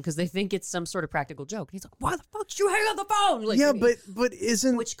up on him because they think it's some sort of practical joke. And he's like, why the fuck did you hang up the phone? Like, yeah, but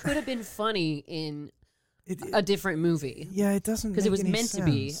isn't... Which could have been funny in a different movie. Yeah, it doesn't because it was meant sense. to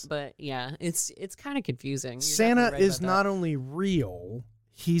be, but yeah, it's kind of confusing. You're Santa right is about not that. only real,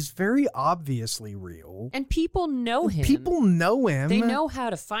 he's very obviously real. And people know him. People know him. They know how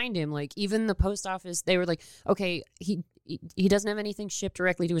to find him. Like even the post office, they were like, okay, he doesn't have anything shipped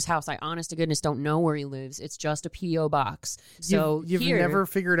directly to his house. I honest to goodness don't know where he lives. It's just a P.O. box. So you've here, never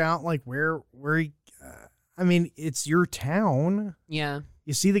figured out like where he. I mean, it's your town. Yeah.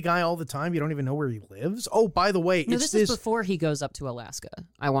 You see the guy all the time. You don't even know where he lives. Oh, by the way, No, it's this is before he goes up to Alaska,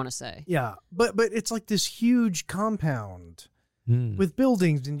 I want to say. Yeah, but it's like this huge compound with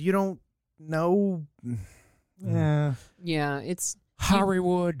buildings, and you don't know. Yeah, yeah, it's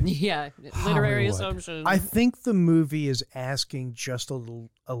Hollywood. Yeah, literary Hollywood. assumption. I think the movie is asking just a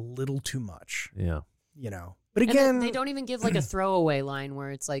little too much. Yeah. But And again, they don't even give like a throwaway line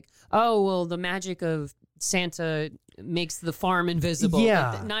where it's like, oh, well, the magic of Santa makes the farm invisible.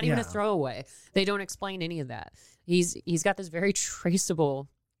 Yeah, Like, not even a yeah. throwaway. They don't explain any of that. He's got this very traceable,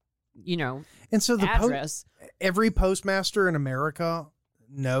 and so the address. every postmaster in America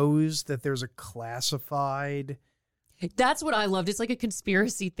knows that there's a classified. That's what I loved. It's like a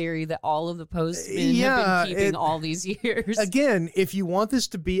conspiracy theory that all of the postmen Yeah, have been keeping all these years. Again, if you want this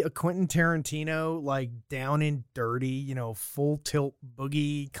to be a Quentin Tarantino, like down and dirty, full tilt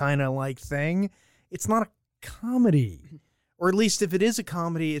boogie kind of like thing, it's not a comedy. Or at least if it is a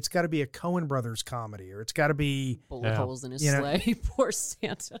comedy, it's got to be a Coen Brothers comedy, or it's got to be Bullet holes in his You know- sleigh. Poor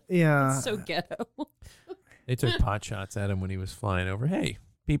Santa. yeah. It's so ghetto. They took pot shots at him when he was flying over. Hey,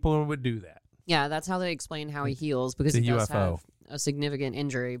 people would do that. Yeah, that's how they explain how he heals because The he does UFO. have a significant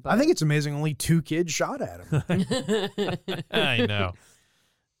injury. But I think it's amazing. Only 2 kids shot at him. I know.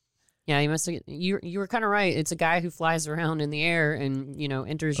 yeah, you must. You were kind of right. It's a guy who flies around in the air and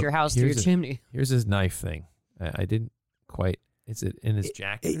enters your house through your here's a- chimney. Here's his knife thing. I didn't quite. Is it in his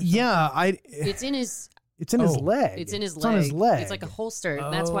jacket? or something? Yeah, It's in his. it's in his Oh. leg. It's in his It's leg. on his leg. It's like a holster.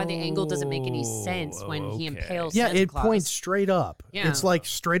 And that's why the angle doesn't make any sense Oh, when he okay. impales. yeah, Santa it Claus. points straight up. Yeah. It's like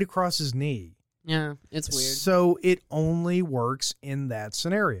straight across his knee. Yeah, it's weird. So it only works in that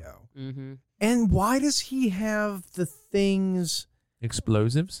scenario. Mm-hmm. And why does he have the things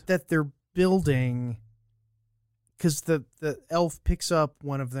Explosives? that they're building? Because the elf picks up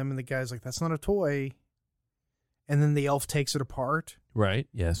one of them, and the guy's like, "That's not a toy." And then the elf takes it apart. Right.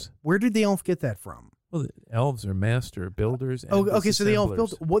 Yes. Where did the elf get that from? Well, the elves are master builders. And Oh, okay. So the elf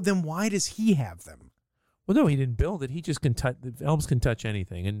built. disassemblers. What? Then why does he have them? Well, no, he didn't build it. He just can touch. The elves can touch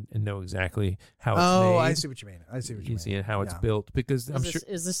anything and know exactly how it's Oh, made. I see what you mean. I see what you You mean. see how it's Yeah. built because I'm Is sure.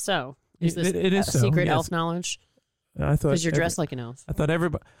 this so? Is It- this it is so, secret yes. elf knowledge? I thought Because you're dressed like an elf. I thought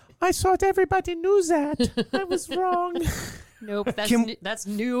everybody. I thought everybody knew that. I was wrong. Nope, that's Can- that's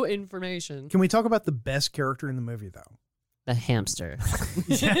new information. Can we talk about the best character in the movie, though? The hamster.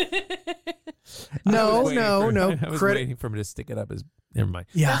 No, no. I was Credit. waiting for him to stick it up his. Never mind.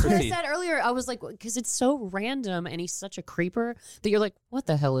 Yeah. That's what I Proceed. said earlier. I was like, because it's so random and he's such a creeper that you're like, what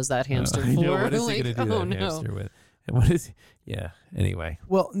the hell is that hamster I for? know. What is Like, he going to do oh, that no. hamster with? And what is? Yeah. Anyway.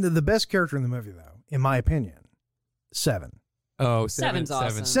 Well, the best character in the movie, though, in my opinion, Seven. Oh, Seven's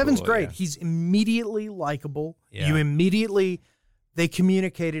awesome. Seven's cool, great. yeah. He's immediately likable. Yeah. You immediately, they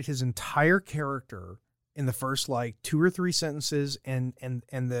communicated his entire character in the first like 2 or 3 sentences, and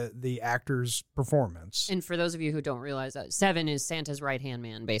the actor's performance. And for those of you who don't realize that, Seven is Santa's right-hand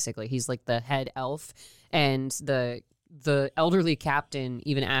man, basically. He's like the head elf. And the elderly captain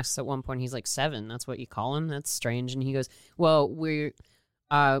even asks at one point, he's like, Seven, that's what you call him? That's strange. And he goes, well, we're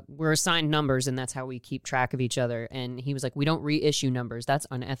assigned numbers, and that's how we keep track of each other. And he was like, we don't reissue numbers. That's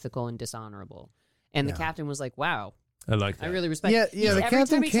unethical and dishonorable. And the Yeah. captain was like, wow, I like that. I really respect yeah, Because the every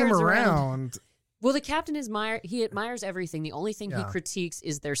captain time he came turns around. Well, the captain he admires everything. The only thing he Yeah. critiques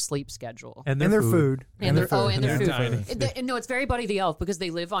is their sleep schedule. And their food. And their food. Yeah. No, it's very Buddy the Elf because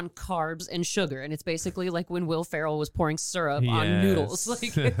they live on carbs and sugar, and it's basically like when Will Ferrell was pouring syrup on noodles.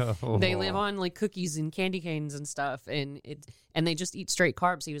 Like they live on like cookies and candy canes and stuff, and they just eat straight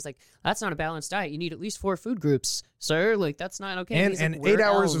carbs. He was like, "That's not a balanced diet. You need at least 4 food groups, sir. Like that's not okay." And- He's like, and "We're 8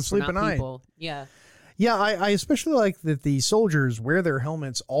 hours of elves, sleep we're a not night." people." Yeah. Yeah, I especially like that the soldiers wear their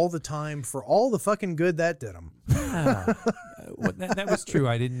helmets all the time for all the fucking good that did them. Well, that was true.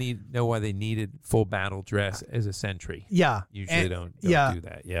 I didn't know why they needed full battle dress as a sentry. Yeah. Usually and, don't yeah. do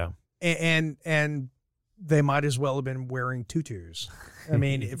that. Yeah. And they might as well have been wearing tutus. I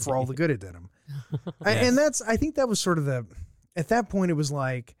mean, for all the good it did them. And I think that was sort of at that point, it was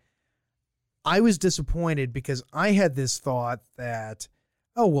like, I was disappointed because I had this thought that,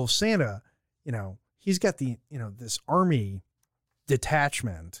 oh, well, Santa, he's got this army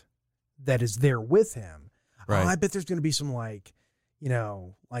detachment that is there with him. Right. Oh, I bet there's going to be some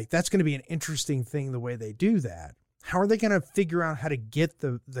that's going to be an interesting thing the way they do that. How are they going to figure out how to get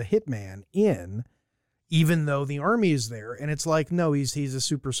the hitman in, even though the army is there? And it's like, no, he's a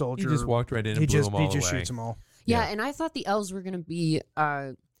super soldier. He just walked right in and blew them all He just away. shoots them all. Yeah, and I thought the elves were going to be,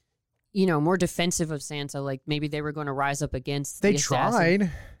 more defensive of Santa. Like maybe they were going to rise up against They the assassin.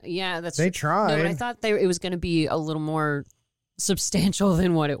 tried. Yeah, that's They true. No, but I tried. thought it was going to be a little more substantial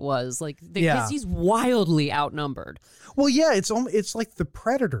than what it was. Like, because he's wildly outnumbered. Well, yeah, it's like the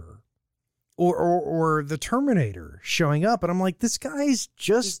Predator or the Terminator showing up, and I'm like, this guy's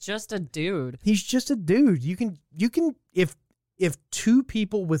He's just a dude. He's just a dude. You can if two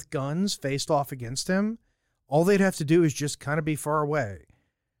people with guns faced off against him, all they'd have to do is just kind of be far away.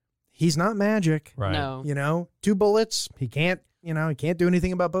 He's not magic. Right. No. 2 bullets. He can't do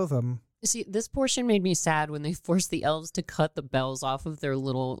anything about both of them. See, this portion made me sad when they forced the elves to cut the bells off of their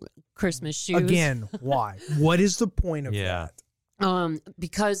little Christmas shoes. Again, why? What is the point of that?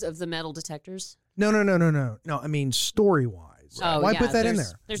 Because of the metal detectors. No. I mean, story-wise. Oh, Why yeah, put that in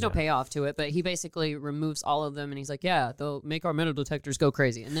there's- there? There's no payoff to it, but he basically removes all of them, and he's like, "Yeah, they'll make our metal detectors go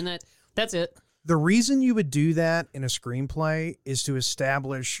crazy," and then that's it. The reason you would do that in a screenplay is to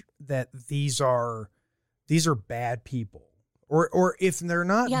establish that these are bad people. Or if they're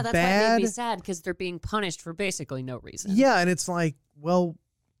not Yeah, that's bad. why it made me sad because they're being punished for basically no reason. Yeah, and it's like, well,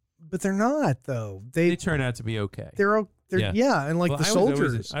 but they're not though. They turn out to be okay. They're and like Well, the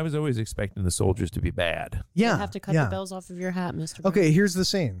soldiers. I was always expecting the soldiers to be bad. Yeah, You have to cut the bells off of your hat, Mr. Okay, here's the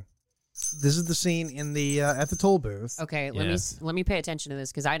scene. This is the scene in the at the toll booth. Okay, Yes. let me pay attention to this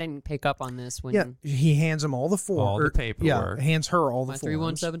because I didn't pick up on this when Yeah, he hands him all the form, All the paperwork. Yeah, hands her all the my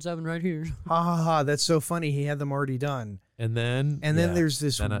forms. 3177 right here. Ha ha ha! That's so funny. He had them already done. And then There's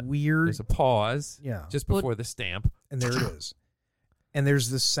this weird. There's a pause. Yeah. Just before the stamp. And there it is. And there's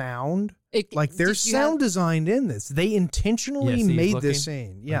the sound. Like there's did you sound designed in this. They intentionally Yes, he's made looking this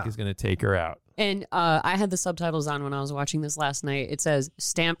scene. Yeah. Like he's going to take her out. And I had the subtitles on when I was watching this last night. It says,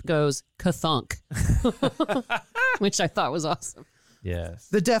 "Stamp goes kathunk," which I thought was awesome. Yes.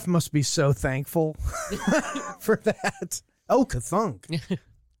 The deaf must be so thankful for that. Oh, kathunk.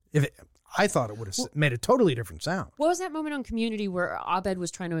 I thought it would have made a totally different sound. What was that moment on Community where Abed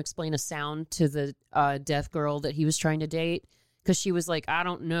was trying to explain a sound to the deaf girl that he was trying to date? Because she was like, "I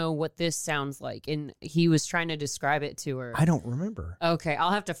don't know what this sounds like," and he was trying to describe it to her. I don't remember. Okay,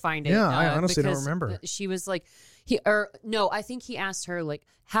 I'll have to find it. Yeah, I honestly don't because remember. She was like, I think he asked her like,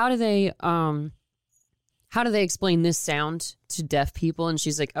 how do they explain this sound to deaf people? And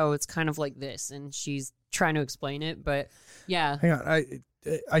she's like, "Oh, it's kind of like this," and she's trying to explain it, but yeah. Hang on,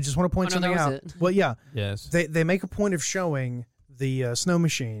 I just want to point Oh, no, something that out. was it. Well, yeah, Yes. they make a point of showing the snow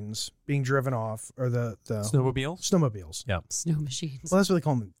machines being driven off, or the Snowmobiles? snowmobiles. Yeah. Snow machines. Well, that's what they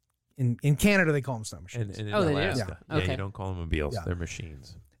call them in Canada. They call them snow machines. And in Oh, they do? Alaska. Yeah. Yeah, Okay. you don't call them mobiles. Yeah. They're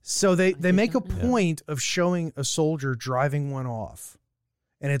machines. So they make a Yeah. point of showing a soldier driving one off,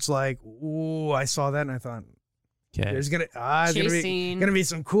 and it's like, ooh, I saw that and I thought, Okay. there's gonna Chasing. be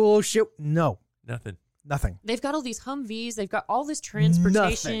some cool shit. No, Nothing. nothing. They've got all these Humvees. They've got all this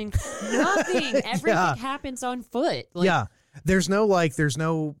transportation. Nothing. Everything Yeah. happens on foot. Like, Yeah, there's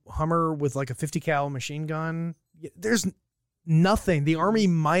no Hummer with like a 50 cal machine gun. There's nothing. The army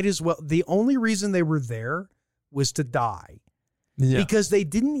might as well. The only reason they were there was to die. Yeah. Because they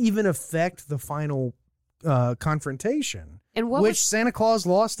didn't even affect the final confrontation, And what which was, Santa Claus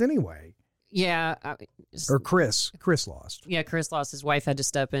lost anyway, yeah. or Chris lost. Yeah, Chris lost. His wife had to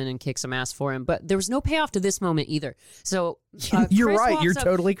step in and kick some ass for him. But there was no payoff to this moment either. So You're Chris right. walks You're up.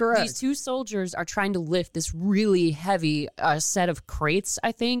 totally correct. These two soldiers are trying to lift this really heavy set of crates,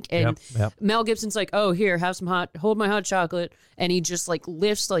 I think. And Yep. Mel Gibson's like, "Oh, here, have some hold my hot chocolate." And he just like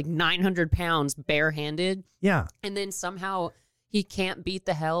lifts like 900 pounds barehanded. Yeah, And then somehow he can't beat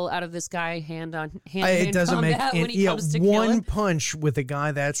the hell out of this guy hand it doesn't make combat when he comes to kill one him. punch with a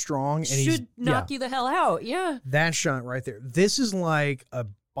guy that strong, and Should knock you the hell out. Yeah. that shot right there. This is like a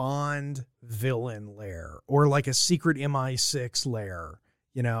Bond villain lair, or like a secret MI6 lair.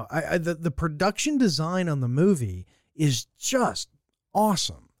 You know, the production design on the movie is just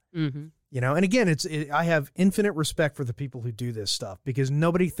awesome. Mm-hmm. You know, and again, I have infinite respect for the people who do this stuff because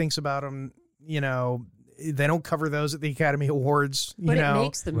nobody thinks about them. You know, they don't cover those at the Academy Awards. But you it know,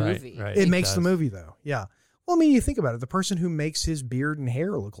 makes the Right, movie. right. it It makes the does. movie though. Yeah. Well, I mean, you think about it. The person who makes his beard and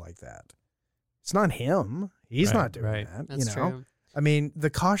hair look like that, It's not him. He's not doing right. that. That's you know? true. I mean, the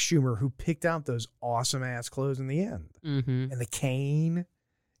costumer who picked out those awesome ass clothes in the end, Mm-hmm. and the cane,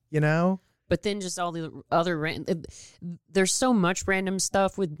 you know. But then just all the other there's so much random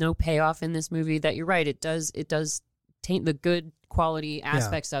stuff with no payoff in this movie that you're right. It does taint the good quality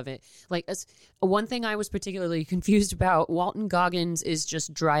aspects of it. Like one thing I was particularly confused about, Walton Goggins is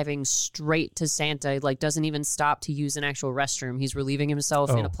just driving straight to Santa, like doesn't even stop to use an actual restroom. He's relieving himself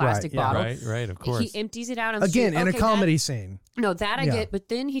in a plastic bottle. Right, of course. He empties it out on the Again, street. in a comedy scene. No, that I Yeah. get, but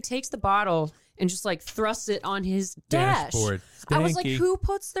then he takes the bottle and just like thrusts it on his dash. Dashboard. I was like, Stinky. who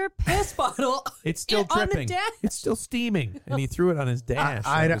puts their piss bottle It's still on the dripping. dash? It's still steaming. And he threw it on his dash.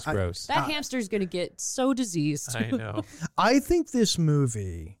 That was gross. That hamster's going to get so diseased. I know. I think this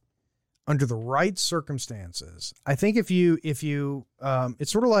movie, under the right circumstances, I think if you,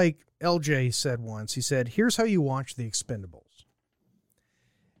 it's sort of like LJ said once. He said, "Here's how you watch The Expendables: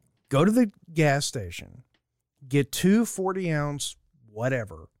 go to the gas station, get 2 40-ounce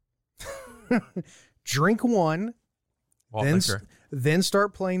whatever, drink one, Malt then liquor. then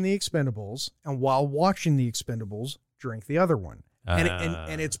start playing The Expendables, and while watching The Expendables, drink the other one."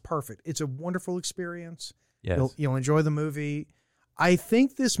 And it's perfect. It's a wonderful experience. Yes. You'll enjoy the movie. I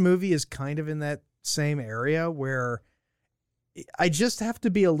think this movie is kind of in that same area where I just have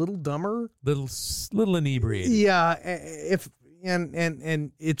to be a little dumber. Little inebriated. Yeah,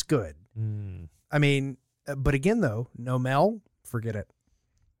 and it's good. Mm. I mean, but again though, no Mel, forget it.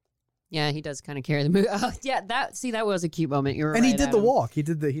 Yeah, he does kind of carry the movie. That was a cute moment. You were And right, he did the Adam. walk. He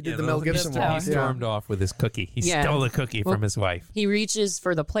did the Mel Gibson walk. He stormed off with his cookie. He Yeah. stole the cookie Well, from his wife. He reaches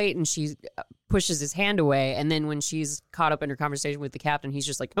for the plate and she pushes his hand away. And then when she's caught up in her conversation with the captain, he's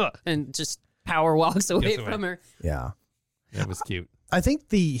just like, ugh, and just power walks away Gets away. from her. Yeah. That was cute. I think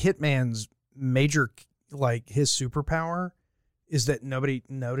the Hitman's major, like his superpower, is that nobody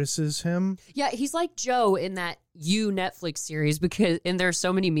notices him. Yeah, he's like Joe in that Netflix series and there's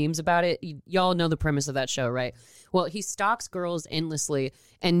so many memes about it. Y'all know the premise of that show, right? Well, he stalks girls endlessly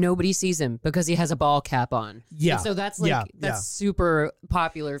and nobody sees him because he has a ball cap on. Yeah. And so that's Yeah. super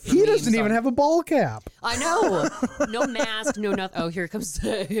popular for He memes doesn't even on- have a ball cap. I know. No mask, no nothing. Oh, here comes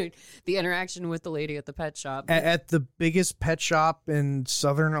the interaction with the lady at the pet shop. At the biggest pet shop in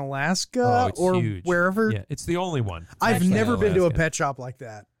southern Alaska It's or huge. wherever. Yeah, it's the only one. I've Actually, never been to a Alaska. pet shop like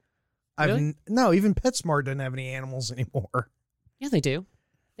that. Really? No, even PetSmart doesn't have any animals anymore. Yeah, they do.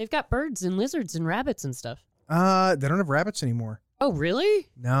 They've got birds and lizards and rabbits and stuff. They don't have rabbits anymore. Oh, really?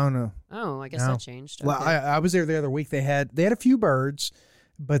 No. Oh, I guess No. that changed. Well, Okay. I was there the other week. They had a few birds,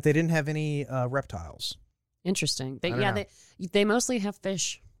 but they didn't have any reptiles. Interesting. I don't know. They mostly have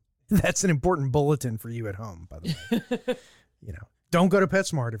fish. That's an important bulletin for you at home, by the way. Don't go to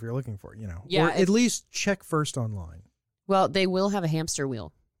PetSmart if you're looking for it, Yeah, or at least check first online. Well, they will have a hamster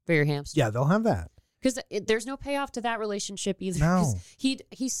wheel for your hamster. Yeah, they'll have that. Because there's no payoff to that relationship either. No. 'Cause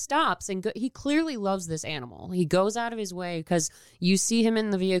he stops and he clearly loves this animal. He goes out of his way because you see him in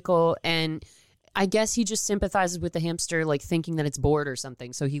the vehicle, and I guess he just sympathizes with the hamster, like thinking that it's bored or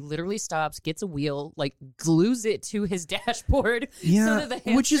something. So he literally stops, gets a wheel, like glues it to his dashboard, Yeah, so that the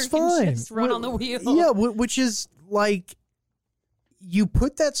hamster which is can fine. just run on the wheel. Yeah, which is like, you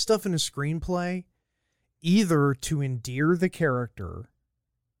put that stuff in a screenplay either to endear the character,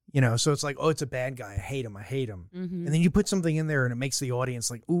 so it's like, oh, it's a bad guy, I hate him, Mhm. and then you put something in there and it makes the audience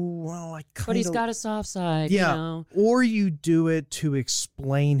like, ooh, well, I kind of. But he's got a soft side. Yeah, You know? or you do it to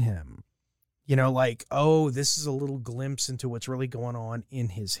explain him, like, oh, this is a little glimpse into what's really going on in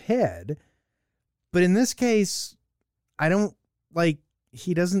his head. But in this case, I don't like.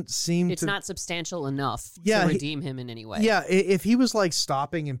 He doesn't seem It's to. not substantial enough Yeah, to he- redeem him in any way. Yeah, if he was like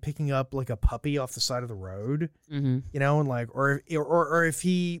stopping and picking up like a puppy off the side of the road, Mm-hmm. and like, or if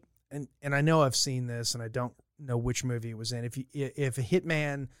he, and I know I've seen this and I don't know which movie it was in. If a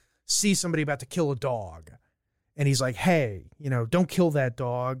hitman sees somebody about to kill a dog, and he's like, hey, don't kill that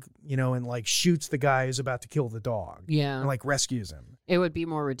dog, and like shoots the guy who's about to kill the dog, Yeah. and like rescues him. It would be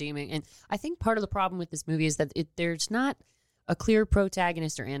more redeeming. And I think part of the problem with this movie is that there's not a clear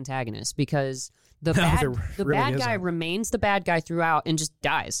protagonist or antagonist, because the No, there the really bad guy isn't. remains the bad guy throughout and just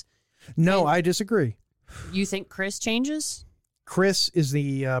dies. No, And- I disagree. You think Chris changes? Chris is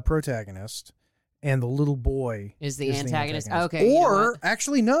the protagonist, and the little boy Is the antagonist? Okay, you know Or what?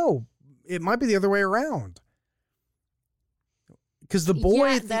 actually, no, it might be the other way around. Because the boy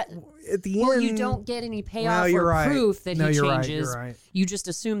Yeah, at the Well, end, you don't get any payoff Well, you're or right. proof that No, he you're right, changes. you're right. You just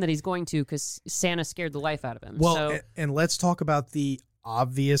assume that he's going to because Santa scared the life out of him. Well, so, and let's talk about the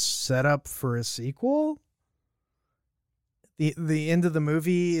obvious setup for a sequel. The end of the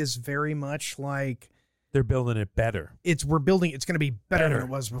movie is very much like They're building it better. We're building. It's going to be better than it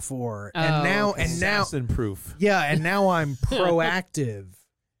was before, and now Assassin proof. Yeah, and now I'm proactive.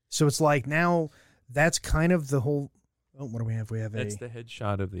 So it's like now that's kind of the whole. Oh, what do we have? We have That's the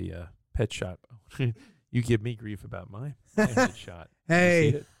headshot of the pet shop. You give me grief about my headshot. Hey.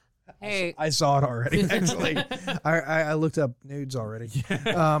 You see it? Hey, I saw it already. Actually, I looked up nudes already.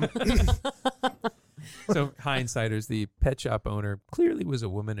 So hindsighters, the pet shop owner clearly was a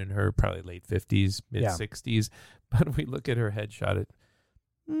woman in her probably late 50s, mid 60s, but we look at her headshot at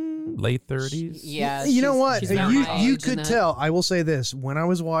late 30s. Yeah, you know what? she's about my You age could in tell. I will say this: when I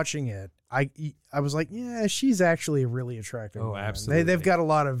was watching it, I was like, yeah, she's actually a really attractive. Oh, woman. absolutely. They've got a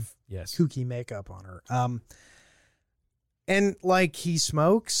lot of Yes. kooky makeup on her. And like he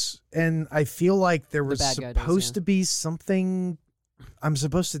smokes, and I feel like there was bad guy supposed does, yeah. to be something. I'm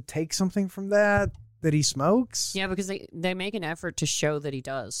supposed to take something from that he smokes. Yeah, because they make an effort to show that he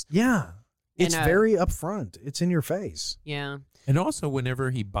does. Yeah. It's And, very upfront. It's in your face. Yeah. And also, whenever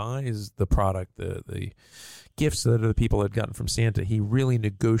he buys the product, the gifts that other people had gotten from Santa, he really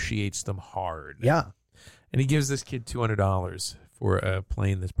negotiates them hard. Yeah. And he gives this kid $200 for a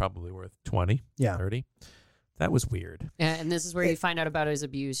plane that's probably worth 20, Yeah. 30. That was weird. And this is where you find out about his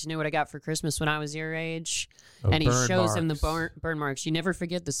abuse. You know what I got for Christmas when I was your age? Oh, And he burn shows him the marks. burn marks. You never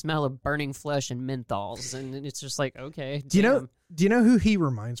forget the smell of burning flesh and menthols. And it's just like, okay. Do you damn. know who he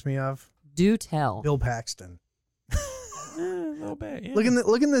reminds me of? Do tell. Bill Paxton. A little bit. Yeah.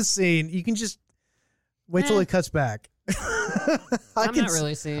 Look in this scene. You can just wait till it cuts back. I'm not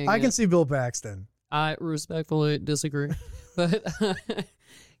really seeing I it. can see Bill Paxton. I respectfully disagree. But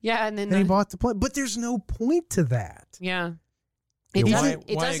yeah, and then And he bought the plane. But there's no point to that. yeah. Yeah, It why- doesn't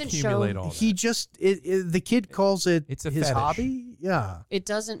it why doesn't accumulate show all He that? just the kid calls it It's a his fetish. hobby. Yeah. it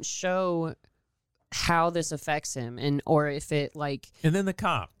doesn't show how this affects him and or if it like And then the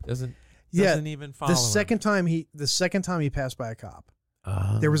cop doesn't Yeah. even follow The him. second time he passed by a cop.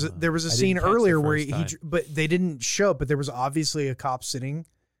 Ah. There was a I scene didn't catch earlier the where first time. but they didn't show it, but there was obviously a cop sitting,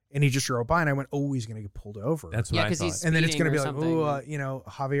 and he just drove by, and I went, oh, he's gonna get pulled over. That's what Yeah, I 'cause thought. he's- and then it's gonna be speeding like, or oh,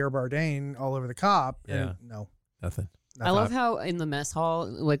 Javier Bardem all over the cop. Yeah. And no, Nothing. I love how in the mess hall,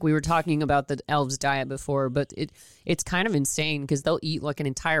 like we were talking about the elves' diet before, but it's kind of insane because they'll eat like an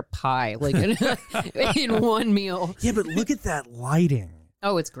entire pie, like in one meal. Yeah, but look at that lighting.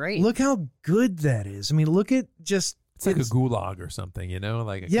 Oh, it's great. Look how good that is. I mean, look at just. It's like a gulag or something,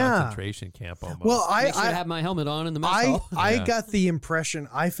 like a Yeah. concentration camp almost. Well, Make sure to have my helmet on in the mess hall. I Yeah. got the impression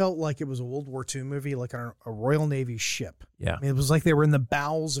I felt like it was a World War II movie, like on a Royal Navy ship. yeah. I mean, it was like they were in the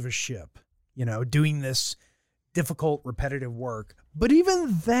bowels of a ship, doing this difficult, repetitive work. But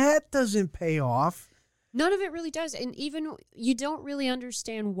even that doesn't pay off. None of it really does, and even you don't really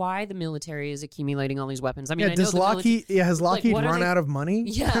understand why the military is accumulating all these weapons. I mean, Yeah, I know does the Lockheed? Yeah, has like, Lockheed what are run they- out of money?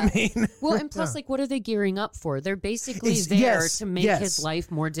 Yeah. I mean, well, and plus, yeah. like, what are they gearing up for? They're basically It's- there yes, to make yes. his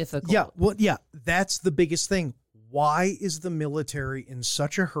life more difficult. Yeah, well, yeah, that's the biggest thing. Why is the military in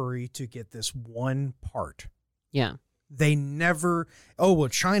such a hurry to get this one part? yeah. They never,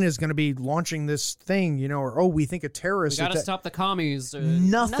 China's going to be launching this thing, or, we think a We terrorist. got to attack. stop the commies.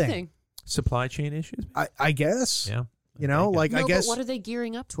 Nothing. Supply chain issues? I guess. Yeah. I No, guess but what are they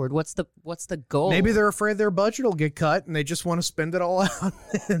gearing up toward? What's the goal? maybe they're afraid their budget will get cut and they just want to spend it all out in Yeah,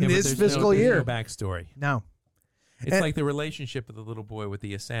 but this there's fiscal no year. backstory. No. It's And- like the relationship of the little boy with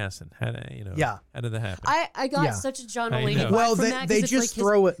the assassin. How did, Yeah. How did that happen? I got Yeah. such a John I Mulaney know. vibe Well, from they, that, 'cause they it's just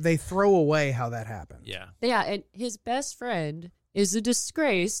like they throw away how that happened. yeah. Yeah, and his best friend is a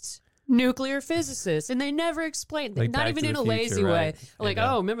disgraced nuclear physicist, and they never explain. Like Not Back even to in the a lazy Future, way. right? Like,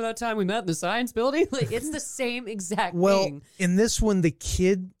 Yeah. oh, remember that time we met in the science building? Like, it's the same exact Well, thing. in this one, the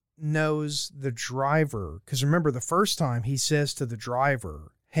kid knows the driver because remember the first time he says to the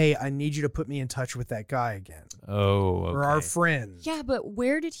driver, "Hey, I need you to put me in touch with that guy again. Oh, okay. We're our friends." Yeah, but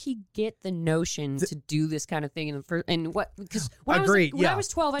where did he get the notion to do this kind of thing in the first? And what? Because when Agreed. when yeah. I was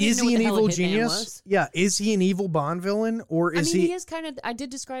 12, I didn't is know he what an the hell evil a hitman genius? was. Yeah. Is he an evil Bond villain or is I mean, he is kind of. I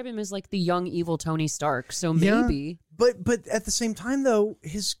did describe him as like the young evil Tony Stark. So Yeah. maybe. But at the same time, though,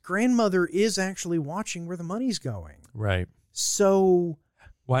 his grandmother is actually watching where the money's going. Right. So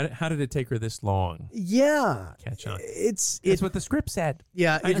Why? How did it take her this long? yeah, Catch on. It's That's what the script said.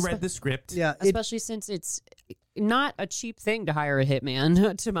 yeah. I It's, read the script. yeah. Especially since it's not a cheap thing to hire a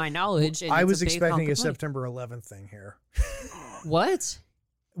hitman, to my knowledge. And I it's was a big expecting hunk a of money. September 11th thing here What?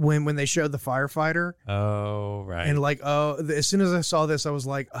 when they showed the firefighter. Oh, right. And like, as soon as I saw this, I was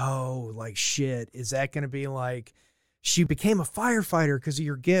like, oh, like shit. Is that going to be like she became a firefighter because of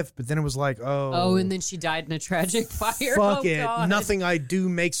your gift, but then it was like, Oh, and then she died in a tragic fire. fuck Oh, it. God. Nothing I do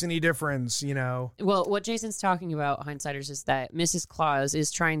makes any difference, you know? Well, what Jason's talking about, Hindsighters, is that Mrs. Claus is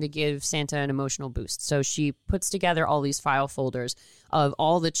trying to give Santa an emotional boost. So she puts together all these file folders of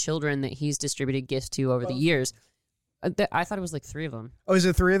all the children that he's distributed gifts to over the years. I thought it was like 3 of them. Oh, is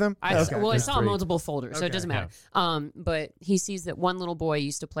it 3 of them? I saw 3. multiple folders, so it Okay. doesn't matter. But he sees that one little boy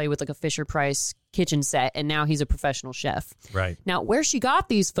used to play with like a Fisher-Price kitchen set, and now he's a professional chef. Right. Now, where she got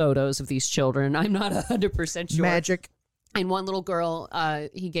these photos of these children, I'm not 100% sure. Magic. And one little girl,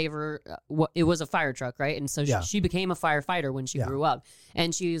 he gave her, it was a fire truck, right? And so Yeah. she became a firefighter when she Yeah. grew up.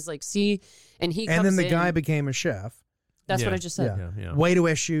 And she was like, see, and he And comes then the in. guy became a chef. That's what Yeah. I just said. Yeah. Way to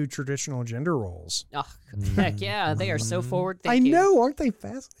eschew traditional gender roles. Oh, heck yeah, they are so forward I thinking. know, aren't they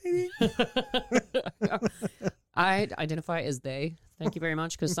fascinating? I identify as they. Thank you very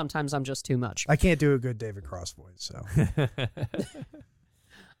much, because sometimes I'm just too much. I can't do a good David Cross voice, so.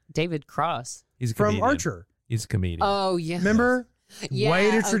 David Cross. He's a From comedian. Archer. He's a comedian. Oh, yeah. Remember? Yeah, way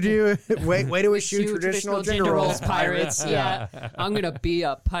to okay. way to eschew traditional gender roles, pirates. Yeah, I'm gonna be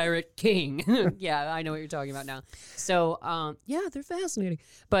a pirate king. Yeah, I know what you're talking about now. So, yeah, they're fascinating.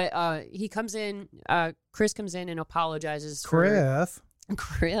 But he comes in. Chris comes in and apologizes. Chris.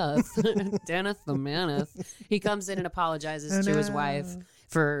 Dennis the Menace. He comes in and apologizes to his wife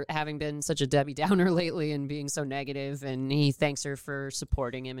for having been such a Debbie Downer lately and being so negative, and he thanks her for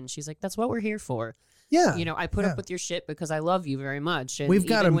supporting him. And she's like, "That's what we're here for." Yeah. You know, I put up with your shit because I love you very much. And We've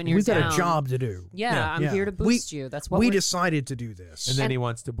got even when you're got a down, job to do. Yeah, I'm Yeah. here to boost you. That's what we we're... decided to do this. And then he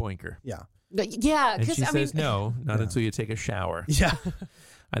wants to boink her. Yeah. Yeah, And because she I mean, says, no, not until you take a shower. Yeah.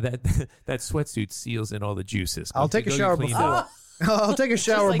 That sweatsuit seals in all the juices. I'll take a Go shower clean before. up. I'll take a just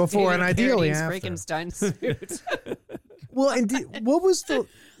shower like before David and ideally Carradine's after. Frankenstein suit. Well, and what was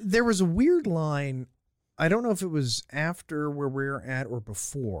there was a weird line. I don't know if it was after where we're at or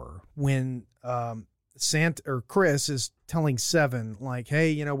before when Santa or Chris is telling Seven, like, hey,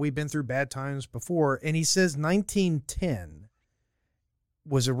 you know, we've been through bad times before. And he says 1910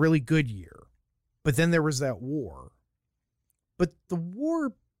 was a really good year. But then there was that war. But the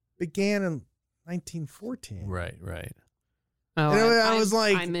war began in 1914. Right. Oh, And I was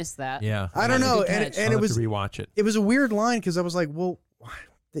like- I missed that. Yeah. I don't know. Good And, catch. and I'll it have was to rewatch it. it was a weird line because I was like, well,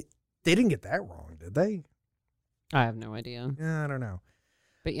 they didn't get that wrong, did they? I have no idea. Yeah, I don't know.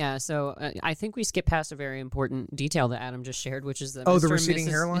 But yeah, so I think we skipped past a very important detail that Adam just shared, which is that Oh, Mr. the and receding Mrs.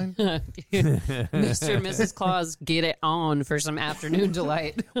 hairline? Mr. and Mrs. Claus get it on for some afternoon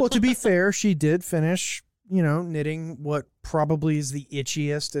delight. Well, to be fair, she did finish, you know, knitting what probably is the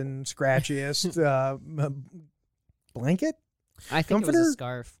itchiest and scratchiest blanket. I think it was Comforter? a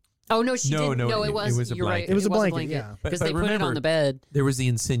scarf. Oh no, she No, didn't. no, No, it it was. was a You're right. blanket. It was a blanket, yeah. because But they put it remember- on the bed. There was the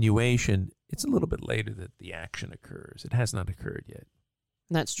insinuation. It's a little bit later that the action occurs. It has not occurred yet.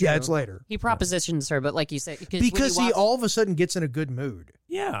 That's true. Yeah, it's later. He propositions her, but like you said, Because when he walks- all of a sudden gets in a good mood.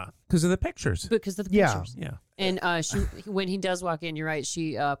 Yeah, because of the pictures. because of the Yeah. pictures. Yeah. And she, when he does walk in, you're right.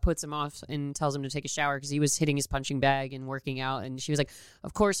 She puts him off and tells him to take a shower because he was hitting his punching bag and working out. And she was like,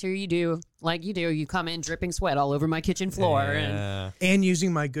 "Of course, here you do, like you do. You come in dripping sweat all over my kitchen floor and Yeah. And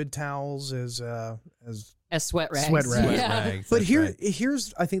using my good towels as as sweat rags." Sweat rags. Yeah. Rags, but that's here right.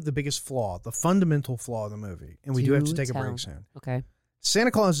 here's I think the biggest flaw, the fundamental flaw of the movie. And we do have to Do take a tell. break soon. Okay.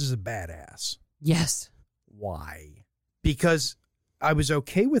 Santa Claus is a badass. Yes. Why? Because I was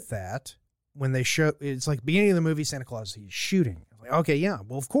okay with that when they show it's like beginning of the movie, Santa Claus, he's shooting. Like, okay, yeah,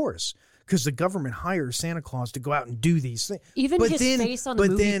 well, of course, because the government hires Santa Claus to go out and do these things. Even his face on the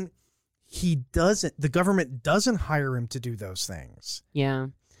movie. But then he doesn't. The government doesn't hire him to do those things. Yeah.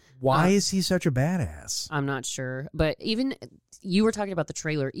 Why is he such a badass? I'm not sure. But even you were talking about the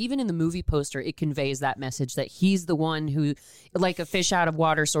trailer, even in the movie poster, it conveys that message that he's the one who, like a fish out of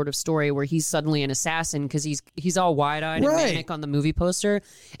water sort of story where he's suddenly an assassin because he's all wide-eyed Right. and manic on the movie poster.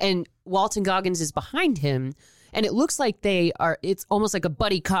 And Walton Goggins is behind him. And it looks like it's almost like a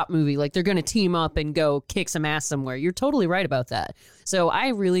buddy cop movie. Like they're going to team up and go kick some ass somewhere. You're totally right about that. So I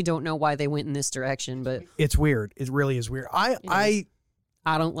really don't know why they went in this direction, but It's weird. It really is weird.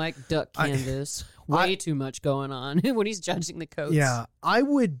 I don't like duck canvas. Way too much going on when he's judging the coats. Yeah, I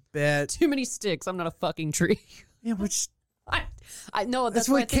would bet. Too many sticks. I'm not a fucking tree. Yeah, which I know that's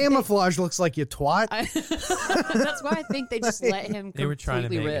why I what think camouflage looks like. You twat. that's why I think they just let him They were trying to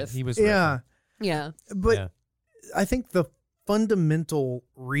completely make it. riff. He was Yeah, Yeah. but Yeah. I think the fundamental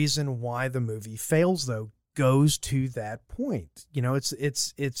reason why the movie fails, though, goes to that point. You know, it's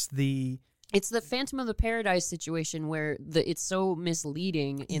the It's the Phantom of the Paradise situation where it's so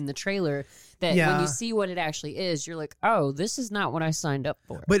misleading in the trailer that when Yeah. you see what it actually is, you're like, oh, this is not what I signed up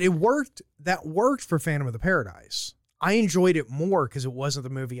for. but it worked. That worked for Phantom of the Paradise. I enjoyed it more because it wasn't the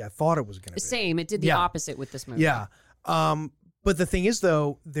movie I thought it was going to be. Same. It did the opposite with this movie. Yeah. But the thing is,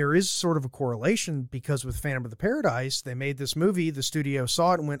 though, there is sort of a correlation because with Phantom of the Paradise, they made this movie, the studio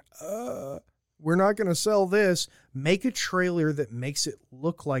saw it and went, we're not going to sell this. Make a trailer that makes it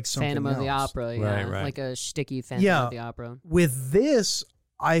look like something Phantom else. of the Opera. Yeah. Right. Like a shticky Phantom of the Opera. With this,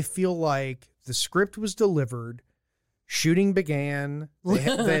 I feel like the script was delivered, shooting began,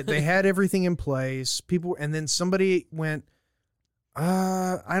 they had everything in place, and then somebody went,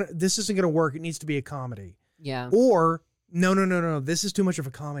 this isn't going to work. It needs to be a comedy. Yeah. Or, no, this is too much of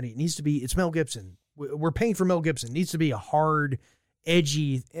a comedy. It needs to be, it's Mel Gibson. We're paying for Mel Gibson. It needs to be a hard,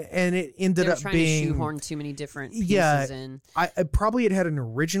 edgy, and it ended up trying being... to shoehorn too many different pieces in. I probably it had an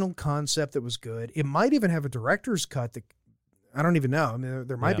original concept that was good. It might even have a director's cut that, I don't even know. I mean,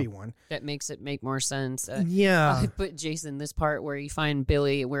 there might be one. That makes it make more sense. But Jason, this part where you find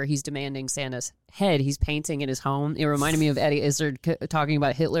Billy, where he's demanding Santa's head, he's painting in his home. It reminded me of Eddie Izzard talking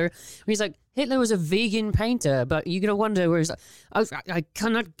about Hitler. He's like, Hitler was a vegan painter, but you're going to wonder where he's like, I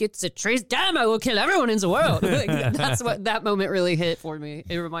cannot get the trees. Damn, I will kill everyone in the world. Like, that's what that moment really hit for me.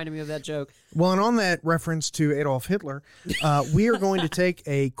 It reminded me of that joke. Well, and on that reference to Adolf Hitler, we are going to take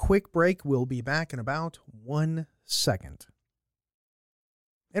a quick break. We'll be back in about 1 second.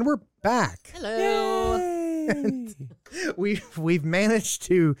 And we're back. Hello. We've managed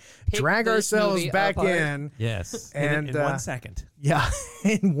to drag this ourselves movie back apart. in. Yes. And in 1 second. Yeah,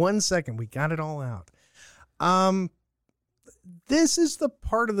 in 1 second we got it all out. This is the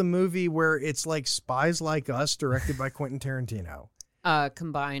part of the movie where it's like Spies Like Us, directed by Quentin Tarantino.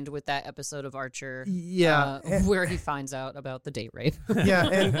 Combined with that episode of Archer, where he finds out about the date rape. Yeah,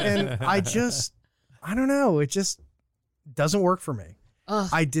 and I don't know, it just doesn't work for me.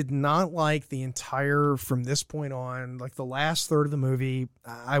 I did not like the entire, from this point on, like the last third of the movie,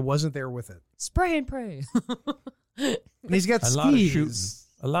 I wasn't there with it. Spray and pray. And he's got skis. Lot of shooting.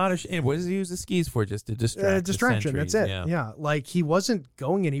 A lot of what does he use the skis for? Just to distract distraction. the That's sentries. it. Yeah, like he wasn't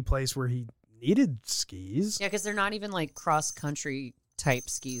going any place where he needed skis. Yeah, because they're not even like cross-country type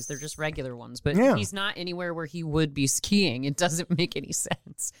skis. They're just regular ones. But he's not anywhere where he would be skiing. It doesn't make any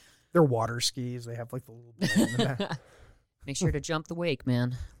sense. They're water skis. They have like the little ball in the back. Make sure to jump the wake,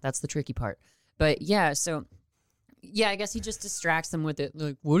 man. That's the tricky part. But yeah, so I guess he just distracts them with it.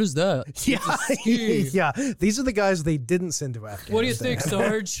 Like, what is that? Yeah. These are the guys they didn't send to Afghanistan. What do you think,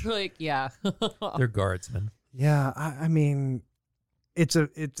 Sarge? Like, yeah. They're guardsmen. Yeah, I mean, it's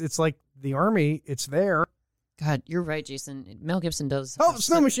like the army. It's there. God, you're right, Jason. Mel Gibson does. Oh,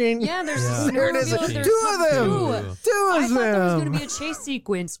 snow machine. Yeah, there's There it is. Two Two of them. I Two of thought there was going them. to be a chase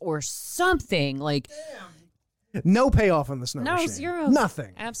sequence or something. Like, No payoff on the snow machine. no, zero.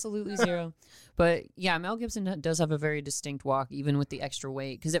 Nothing. Absolutely zero. But yeah, Mel Gibson does have a very distinct walk, even with the extra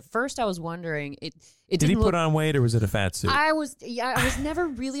weight. Because at first I was wondering, it Did he put on weight or was it a fat suit? I was never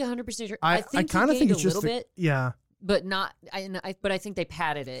really 100% sure. I think kind of he think gained it's a just little bit, yeah. but not. But I think they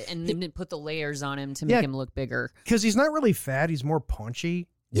padded it and then put the layers on him to make him look bigger. Because he's not really fat. He's more punchy.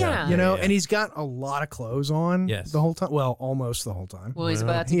 Yeah. You know, and he's got a lot of clothes on the whole time. Well, almost the whole time. Well, he's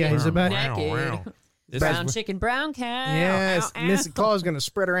about to Yeah, get he's about- naked. Brown chicken, brown cow. Yes, Ow, ow. Mrs. Claus going to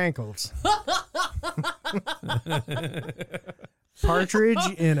spread her ankles.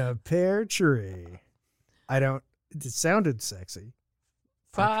 Partridge in a pear tree. It sounded sexy.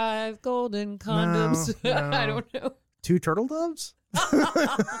 5 golden condoms. No. I don't know. 2 turtle doves?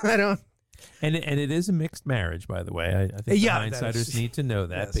 I don't. And it is a mixed marriage, by the way. I think the hindsighters need to know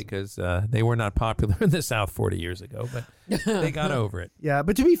that because they were not popular in the South 40 years ago, but they got over it. Yeah,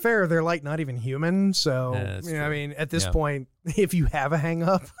 but to be fair, they're like not even human. So, that's I true. mean, at this point, if you have a hang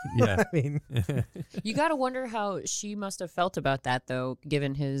up, Yeah. I mean, You got to wonder how she must have felt about that, though,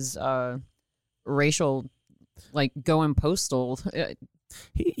 given his racial, like, going postal.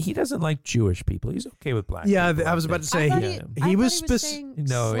 He doesn't like Jewish people. He's okay with black yeah, people. I was about to say he was specific.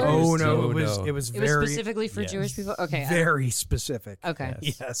 No, it was It very was specifically for Jewish people? Okay. very specific. Okay.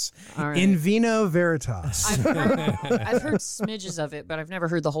 Yes. All right. In vino veritas. I've heard smidges of it, but I've never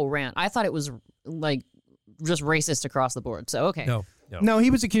heard the whole rant. I thought it was, like, just racist across the board. So, okay. No,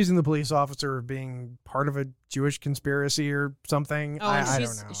 he was accusing the police officer of being part of a Jewish conspiracy or something. Oh, I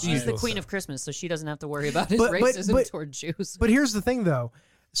don't know. She's the queen of Christmas, so she doesn't have to worry about his racism toward Jews. But here's the thing, though.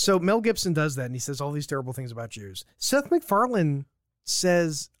 So Mel Gibson does that, and he says all these terrible things about Jews. Seth MacFarlane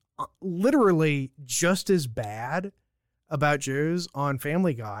says literally just as bad about Jews on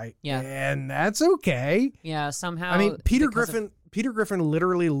Family Guy. Yeah. And that's okay. Yeah, somehow. I mean, Peter Griffin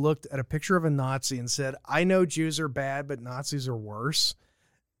literally looked at a picture of a Nazi and said, I know Jews are bad, but Nazis are worse.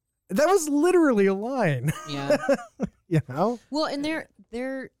 That was literally a line. Yeah. You know? Well, and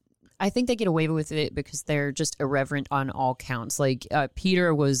they're I think they get away with it because they're just irreverent on all counts. Like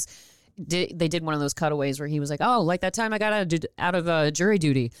Peter was, they did one of those cutaways where he was like, "Oh, like that time I got out of jury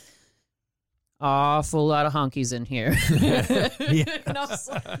duty. Awful lot of honkies in here." And I was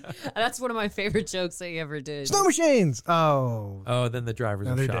like, that's one of my favorite jokes they ever did. Snow machines. Oh, then the drivers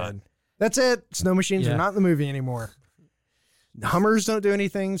no, are they're shot. dead. That's it. Snow machines Yeah. are not in the movie anymore. Hummers don't do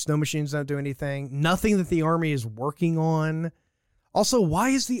anything. Snow machines don't do anything. Nothing that the Army is working on. Also, why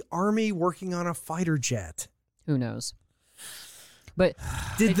is the Army working on a fighter jet? Who knows? But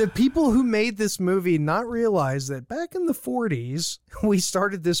Did the people who made this movie not realize that back in the 40s, we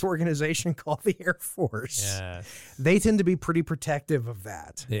started this organization called the Air Force? Yeah, They tend to be pretty protective of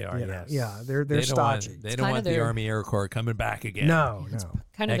that. they are. You know? Yes. Yeah, they're They don't want, stodgy. they It's don't kinda want the their- Army Air Corps coming back again. No.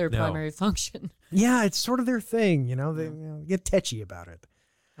 kind of Heck their no. primary function. Yeah, it's sort of their thing. You know, they get tetchy about it.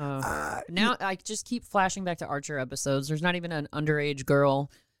 Now I just keep flashing back to Archer episodes. There's not even an underage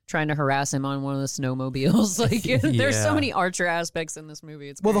girl trying to harass him on one of the snowmobiles. Like there's so Yeah. many Archer aspects in this movie.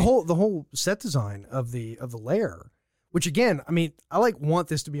 It's Well, great. the whole set design of the lair, which again, I mean, I want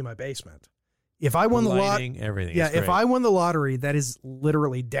this to be my basement. If I won the lot, Lighting, everything. yeah, is if great. I won the lottery, that is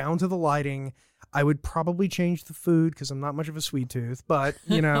literally down to the lighting. I would probably change the food because I'm not much of a sweet tooth, but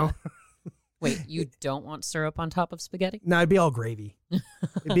you know, Wait, you don't want syrup on top of spaghetti? no, it'd be all gravy.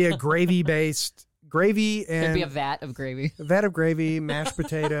 It'd be a gravy based gravy and There'd be a vat of gravy. a vat of gravy, mashed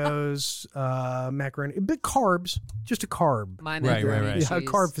potatoes, macaroni, but carbs, just a carb. My Right, macaroni right. and Yeah, a cheese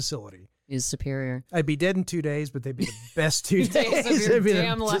carb facility. is superior. I'd be dead in 2 days, but they'd be the best 2 Days of days. your It'd be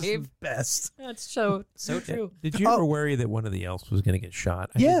damn just life. best. That's so true. Did you ever worry that one of the elves was going to get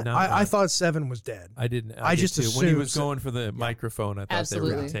shot? I Yeah, did not I want- thot Seven was dead. I didn't. I did just too. when he was assumed- going for the microphone, I thought they were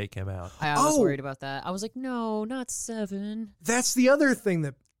going Absolutely. to take him out. I was Oh. worried about that. I was like, no, not 7. That's the other thing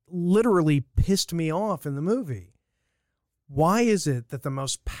that literally pissed me off in the movie. Why is it that the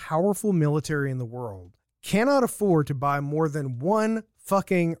most powerful military in the world cannot afford to buy more than one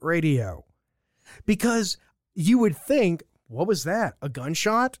fucking radio? Because you would think, what was that? A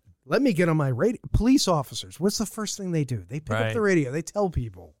gunshot? Let me get on my radio. Police officers, what's the first thing they do? They pick up Right. the radio. They tell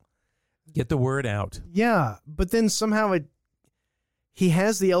people. Get the word out. Yeah, but then somehow he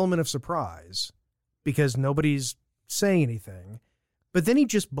has the element of surprise because nobody's saying anything, but then he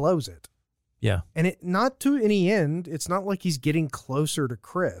just blows it. Yeah. And it not to any end. It's not like he's getting closer to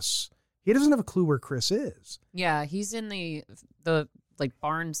Chris. He doesn't have a clue where Chris is. Yeah, he's in the like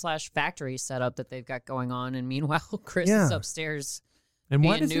barn / factory setup that they've got going on, and meanwhile Chris Yeah. is upstairs. And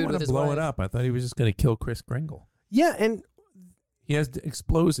why Being does he nude want with to his blow wife. it up? I thought he was just going to kill Chris Kringle. Yeah, and He has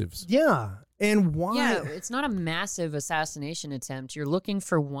explosives. and why? Yeah, it's not a massive assassination attempt. You're looking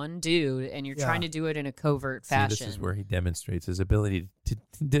for one dude, and you're Yeah. trying to do it in a covert See, fashion. this is where he demonstrates his ability to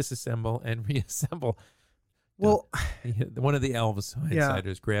disassemble and reassemble. Well, One of the elves Yeah.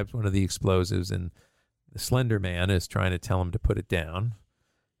 insiders grabs one of the explosives, and the Slender Man is trying to tell him to put it down.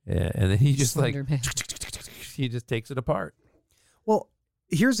 And then he just Slender Man. he just takes it apart. well,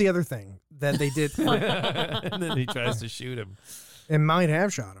 here's the other thing that they did, And then he tries to shoot him. and might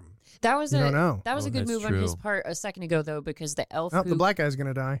have shot him. That was You a don't know. that was Oh, a good that's move on his true. part a second ago, though, because the elf Oh, who the black guy's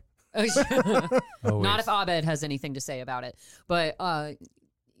gonna die. Always. not if Abed has anything to say about it, but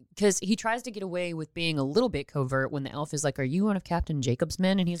because he tries to get away with being a little bit covert when the elf is like, "Are you one of Captain Jacob's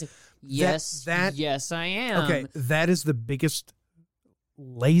men?" And he's like, "Yes, yes, I am." Okay, that is the biggest,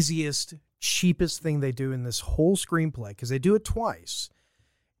 laziest, cheapest thing they do in this whole screenplay because they do it twice.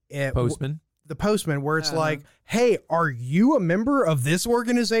 Postman. The postman, where it's Uh-huh. like, "Hey, are you a member of this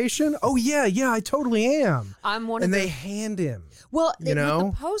organization?" "Oh yeah, I totally am." I'm one And of they the hand him. Well, You know?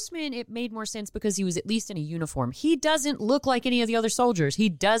 with the postman, it made more sense because he was at least in a uniform. He doesn't look like any of the other soldiers. He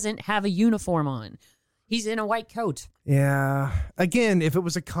doesn't have a uniform on. He's in a white coat. Yeah. Again, if it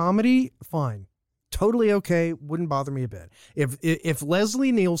was a comedy, fine, totally okay, wouldn't bother me a bit. If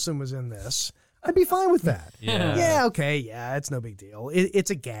Leslie Nielsen was in this, I'd be fine with that. Yeah. Yeah. Okay. Yeah, it's no big deal.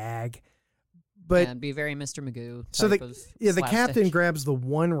 It's a gag. But And be very Mr. Magoo. so type the of the slapstick. captain grabs the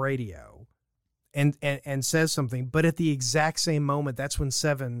one radio and says something, but at the exact same moment, that's when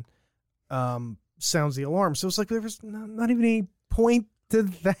Seven sounds the alarm. So it's like there was not even any point to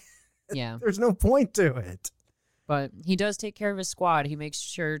that. Yeah, There's no point to it. but he does take care of his squad. He makes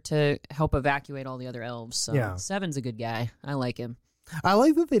sure to help evacuate all the other elves. So Yeah. Seven's a good guy. I like him. I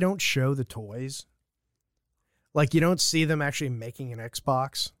like that they don't show the toys. Like you don't see them actually making an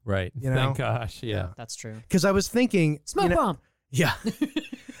Xbox. Right. You know? Thank gosh. Yeah. That's true. Because I was thinking, Smoke bomb. yeah.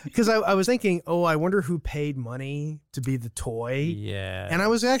 Because I was thinking, oh, I wonder who paid money to be the toy. Yeah. And I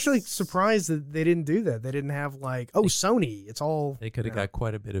was actually surprised that they didn't do that. They didn't have like, oh, Sony. It's all They could have got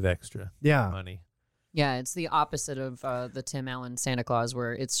quite a bit of extra yeah. money. Yeah, it's the opposite of the Tim Allen Santa Claus,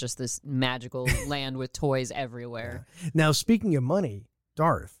 where it's just this magical land with toys everywhere. Now, speaking of money,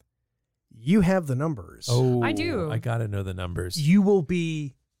 Darth, you have the numbers. Oh, I do. I got to know the numbers. You will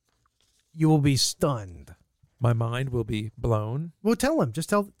be stunned. My mind will be blown. Well, tell him. Just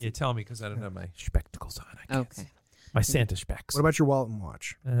tell. You tell me because I don't have my spectacles on. I can't see. Okay. My Santa specs. What about your wallet and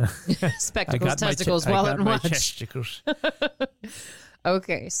watch? Spectacles, testicles, wallet, and watch. Testicles.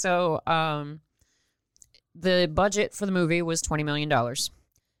 Okay, so the budget for the movie was $20 million.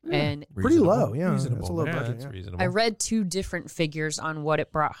 And Pretty low, yeah. Reasonable. That's a low budget, That's yeah. reasonable. I read two different figures on what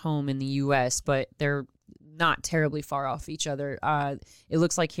it brought home in the U.S., but they're not terribly far off each other. It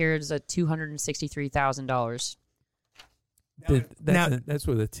looks like here's a $263,000. That's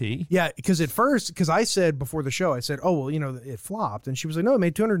with a T. Yeah, because I said before the show, I said, oh, well, it flopped. And she was like, no, it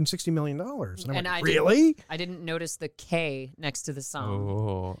made $260 million. And I'm like, really? I didn't notice the K next to the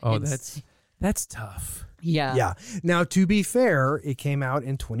song. Oh, It's- that's tough. Yeah. Yeah. Now, to be fair, it came out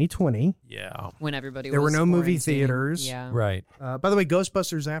in 2020. Yeah. When everybody There was were no movie quarantining. theaters. Yeah. Right. By the way,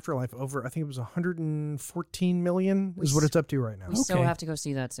 Ghostbusters Afterlife I think it was 114 million is what it's up to right now. We still Okay. have to go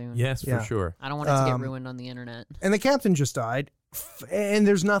see that soon. Yes, Yeah. for sure. I don't want it to get ruined on the internet. And the captain just died, and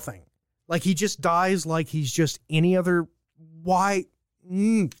there's nothing. Like, he just dies like he's just any other. Why?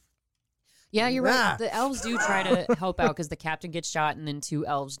 Yeah, you're right. Ah. The elves do try to help out because the captain gets shot and then two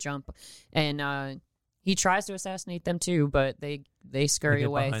elves jump. And he tries to assassinate them too, but they scurry They get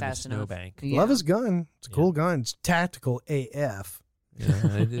away behind the fast enough. snowbank. Yeah. Love his gun. It's a cool gun. It's tactical AF.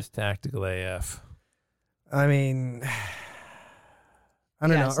 Yeah, it is tactical AF. I mean, I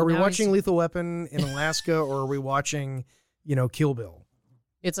don't Yeah, know. so Are we now watching he's- Lethal Weapon in Alaska, or are we watching, Kill Bill?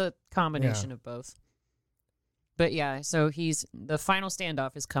 It's a combination of both. But yeah, so the final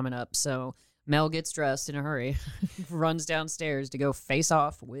standoff is coming up. So Mel gets dressed in a hurry, runs downstairs to go face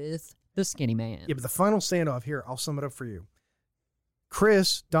off with the skinny man. Yeah, but the final standoff here, I'll sum it up for you.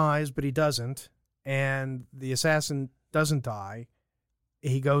 Chris dies, but he doesn't, and the assassin doesn't die.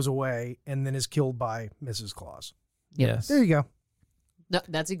 He goes away and then is killed by Mrs. Claus. Yes. There you go. No,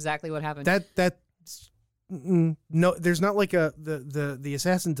 that's exactly what happened. No, there's not like the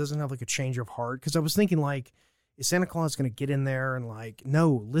assassin doesn't have like a change of heart, because I was thinking, like, is Santa Claus going to get in there and like,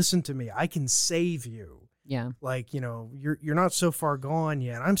 no, listen to me, I can save you. Yeah. Like, you're not so far gone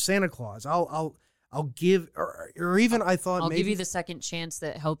yet. I'm Santa Claus. I'll give, or even I thought I'll maybe give you the second chance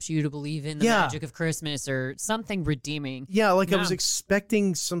that helps you to believe in the Yeah. magic of Christmas or something redeeming. Yeah, like I was No.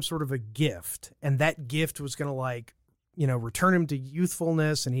 expecting some sort of a gift, and that gift was going to, like, return him to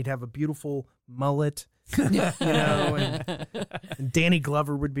youthfulness, and he'd have a beautiful mullet, and Danny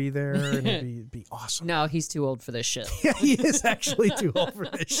Glover would be there, and it'd be awesome. No, he's too old for this shit. Yeah, he is actually too old for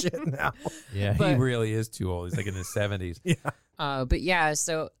this shit now. Yeah, he But- really is too old. He's like in his 70s. But yeah,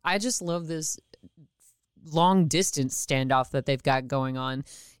 so I just love this long distance standoff that they've got going on.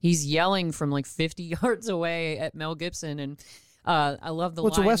 He's yelling from like 50 yards away at Mel Gibson, and I love the Well,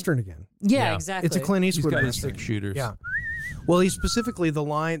 it's line. a Western again. Yeah, Yeah. exactly. It's a Clint He's Eastwood got his Western. 6-shooters. Yeah. Well, he specifically, the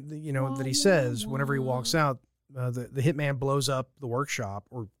line, that he says whenever he walks out, the hitman blows up the workshop,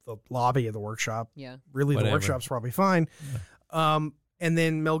 or the lobby of the workshop. Yeah. Really, Whatever. the workshop's probably fine. And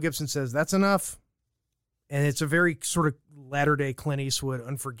then Mel Gibson says, "That's enough." And it's a very sort of latter-day Clint Eastwood,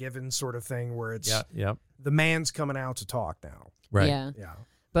 Unforgiven sort of thing, where it's Yeah. the man's coming out to talk now. Right. Yeah. Yeah.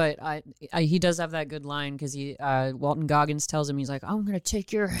 But he does have that good line because Walton Goggins tells him, he's like, "I'm going to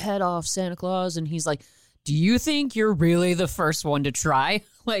take your head off, Santa Claus." And he's like, "Do you think you're really the first one to try?"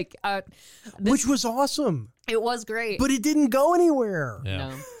 Like, Which was awesome, it was great. but it didn't go anywhere. Yeah.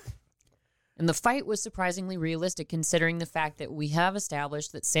 No. And the fight was surprisingly realistic, considering the fact that we have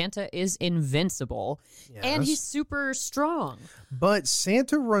established that Santa is invincible and Yes. he's super strong. But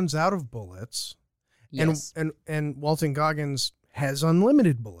Santa runs out of bullets, Yes. and Walton Goggins has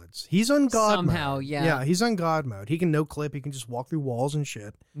unlimited bullets. He's on God Somehow, mode. yeah. Yeah, he's on God mode. He can no clip. He can just walk through walls and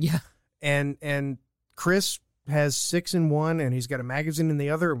shit. Yeah. And Chris has 6 in one, and he's got a magazine in the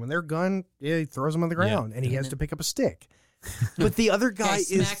other. And when they're gone, he throws them on the ground, and he has to pick up a stick. But the other guy He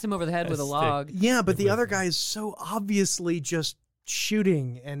smacks him over the head with a stick. log. yeah, but the other guy is so obviously just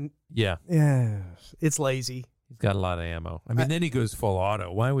shooting, and Yeah. it's lazy. He's got a lot of ammo. I mean, then he goes full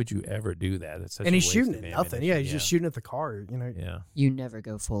auto. Why would you ever do that? It's such And a he's waste shooting of at nothing. Yeah, he's just shooting at the car. Yeah. You never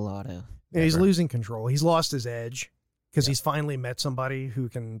go full auto. Yeah, he's Never. losing control. He's lost his edge because he's finally met somebody who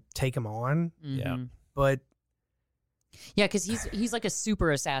can take him on. Yeah. Mhm. But Yeah, because he's like a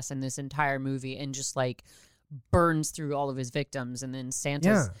super assassin this entire movie and just like burns through all of his victims. And then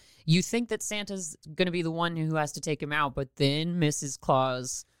Santa's, you think that Santa's going to be the one who has to take him out, but then Mrs.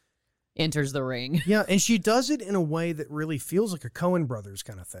 Claus enters the ring. Yeah, and she does it in a way that really feels like a Coen Brothers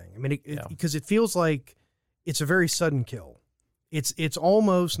kind of thing. I mean, because it feels like it's a very sudden kill. It's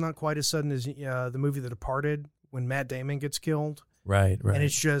almost not quite as sudden as the movie The Departed when Matt Damon gets killed. Right. And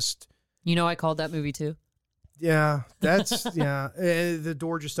it's just... You know, I called that movie too. Yeah, that's... yeah. The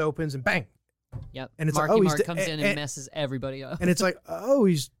door just opens and bang. Yep. And it's Marky like, Mark comes in and messes everybody up. And it's like, oh,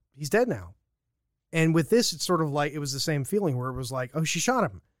 he's dead now. And with this, it's sort of like, it was the same feeling where it was like, oh, she shot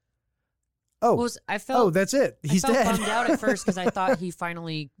him. Oh, that's it. He's dead. I felt bummed out at first because I thought he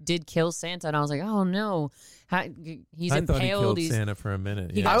finally did kill Santa, and I was like, "Oh no, he's impaled." Thought he killed Santa for a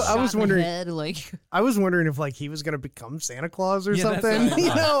minute. He Yeah. got shot I was in the wondering. head, like I was wondering if he was going to become Santa Claus or Yeah, that's something.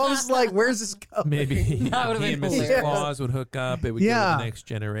 what I thought. I was like, where's this going? Maybe he That would've and been Mrs. hilarious. Claus would hook up. It would go to the next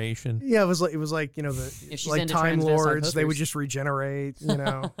generation. Yeah, it was like the If she's like into Time transvestite Lords. They would hookers. just regenerate.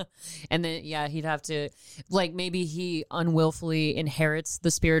 and then he'd have to maybe he unwillfully inherits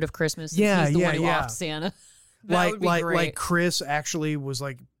the spirit of Christmas. Since Yeah, he's the yeah, one who yeah. offed Santa. That would be great. like Chris actually was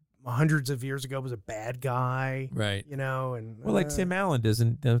like hundreds of years ago was a bad guy. Right. And Well, like Tim Allen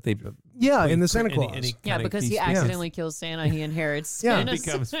don't they? Yeah, in the Santa Claus. Yeah, because he accidentally kills Santa, he inherits Yeah. Santa's.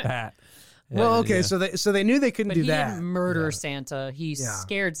 becomes fat. Well, okay, Yeah. so they knew they couldn't But do he that. didn't murder Santa. He Yeah.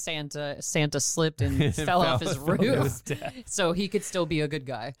 scared Santa. Santa slipped and fell off his fell to roof. his death. So he could still be a good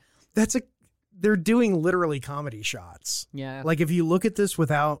guy. They're doing literally comedy shots. Yeah. Like if you look at this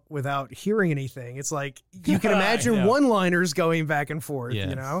without hearing anything, it's like you can I imagine know. one-liners going back and forth.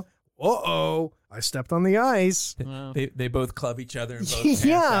 Yes. Uh-oh, I stepped on the ice. Wow. They both club each other and both pass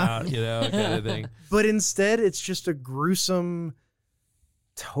Yeah. out, kind of thing. But instead, it's just a gruesome,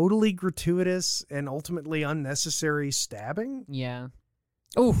 totally gratuitous, and ultimately unnecessary stabbing. Yeah.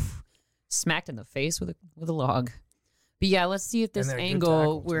 Oof. Smacked in the face with a log. But yeah, let's see if this And then a good angle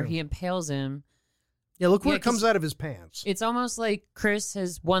tackle, where too. he impales him. Yeah, look where Yeah, it comes 'cause out of his pants. It's almost like Chris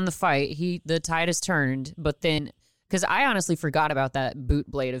has won the fight. The tide has turned, but then because I honestly forgot about that boot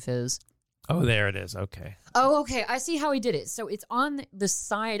blade of his. Oh, there it is. Okay. Oh, okay. I see how he did it. So it's on the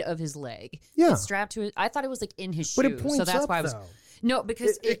side of his leg. Yeah. It's strapped to it. I thought it was like in his shoe. But it points so that's up, why I was. though. No,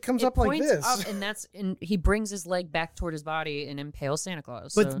 because It comes up like points this. up, and he brings his leg back toward his body and impales Santa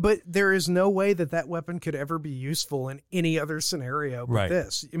Claus. So. But there is no way that weapon could ever be useful in any other scenario but Right.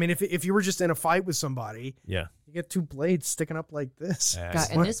 this. I mean, if you were just in a fight with somebody, Yeah. you get two blades sticking up like this. God,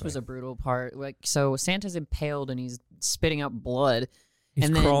 and this was a brutal part. Like, so Santa's impaled and he's spitting out blood. He's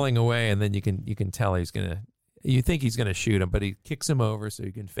and then- crawling away, and then you can tell he's gonna. You think he's gonna shoot him, but he kicks him over so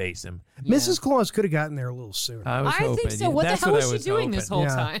you can face him. Yeah. Mrs. Claus could have gotten there a little sooner. I was I hoping. think so. What the That's hell I was she was doing this hoping.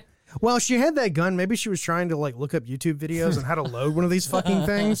 whole Yeah. time? Well, she had that gun. Maybe she was trying to look up YouTube videos on how to load one of these fucking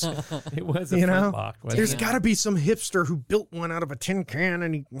things. It was a You know, flintlock. wasn't there's it? got to be some hipster who built one out of a tin can,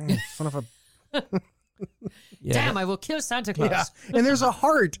 and he son of a Yeah. Damn, I will kill Santa Claus. yeah. And there's a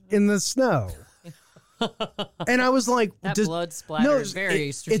heart in the snow. And I was like, That does- blood splatter no, is very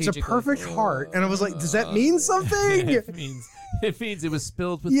it's strategically. a perfect heart, and I was like, does that mean something? it means it was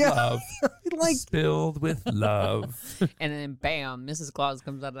spilled with Yeah. love. Like, Spilled with love. And then bam, Mrs. Claus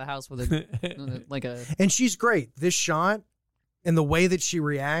comes out of the house with a like a and she's great. This shot and the way that she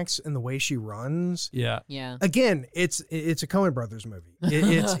reacts and the way she runs. Yeah. yeah. Again, it's a Coen Brothers movie.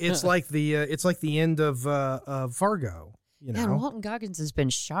 It's like the end of Fargo. You Yeah, know, and Walton Goggins has been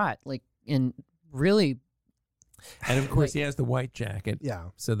shot like in really. And of course, he has the white jacket. yeah.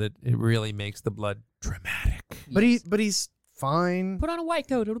 So that it really makes the blood dramatic. But he's fine. Put on a white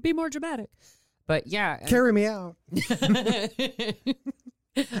coat; it'll be more dramatic. But yeah, Carry me out.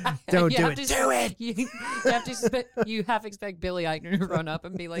 Don't do it. Do it. You have to expect Billy Eichner to run up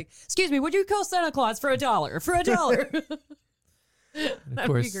and be like, "Excuse me, would you call Santa Claus for $1? For $1?" And of That'd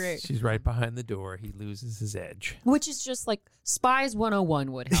course, be great. she's right behind the door. He loses his edge. Which is just like Spies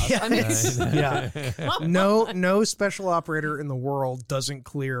 101 Woodhouse. I mean, Yeah. No special operator in the world doesn't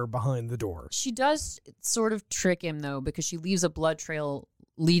clear behind the door. she does sort of trick him though because she leaves a blood trail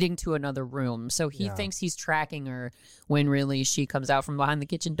leading to another room. So he Yeah. thinks he's tracking her when really she comes out from behind the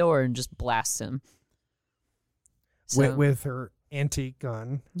kitchen door and just blasts him. So, With her antique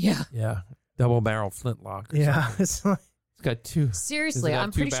gun. yeah. Yeah. Double barrel flintlock. Or Yeah. something. It's like, It's got two. Seriously, Does it have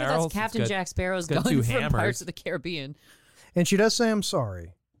I'm two pretty sure barrels? that's Captain It's got- Jack Sparrow's it's got gun two from hammers. Pirates of the Caribbean. and she does say, I'm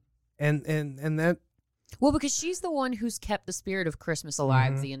sorry. And that, Well, because she's the one who's kept the spirit of Christmas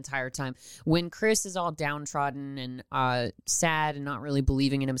alive Mm-hmm. the entire time. When Chris is all downtrodden and sad and not really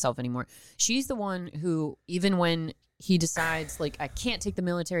believing in himself anymore, she's the one who, even when he decides, like, I can't take the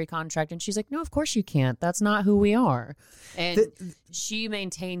military contract. And she's like, no, of course you can't. That's not who we are. And she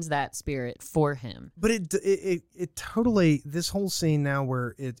maintains that spirit for him. But it totally, this whole scene now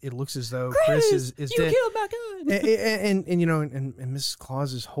where it looks as though Chris is you dead. killed my gun. And you know, and Mrs.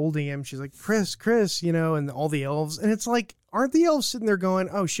 Claus is holding him. She's like, Chris, you know, and all the elves. And it's like, aren't the elves sitting there going,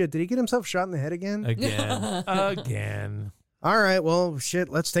 oh shit, did he get himself shot in the head again? Again. All right, well, shit,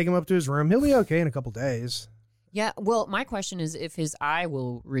 let's take him up to his room. He'll be okay in a couple days. Yeah, well, my question is if his eye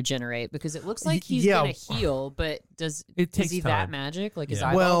will regenerate, because it looks like he's Yeah. going to heal, but is takes he that time. magic? Like his Yeah.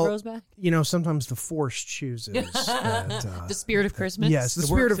 eyeball Well, grows back? you know, sometimes the Force chooses. The spirit of Christmas? Yes, the It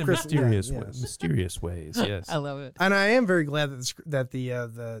spirit works of in Christmas. mysterious ways, yes. I love it. And I am very glad that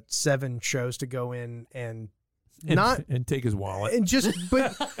the 7 chose to go in and not and take his wallet. and just,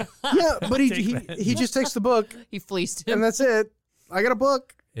 but yeah, but he just takes the book He fleeced him. and that's it. I got a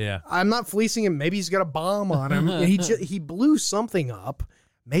book. Yeah. I'm not fleecing him. Maybe he's got a bomb on him. And he blew something up.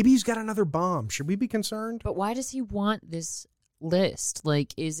 Maybe he's got another bomb. Should we be concerned? But why does he want this list?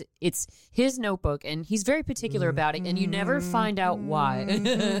 Like, it's his notebook, and he's very particular about it, and you never find out why.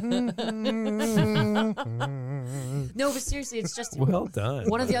 No, but seriously, it's just Well done.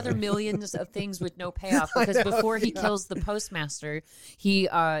 one of the other millions of things with no payoff. Because before he kills the postmaster,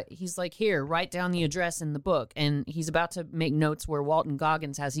 he's like, here, write down the address in the book, and he's about to make notes where Walton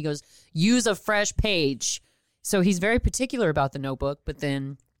Goggins has. He goes, use a fresh page. So he's very particular about the notebook, but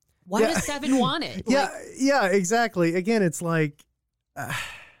then why does 7 want it? Yeah, exactly. Again, it's like,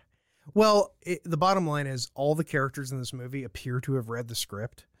 the bottom line is all the characters in this movie appear to have read the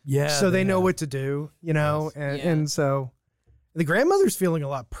script. Yeah. So they know what to do, you know, and so the grandmother's feeling a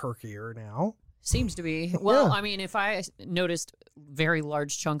lot perkier now. Seems to be. Well, Yeah. I mean, if I noticed very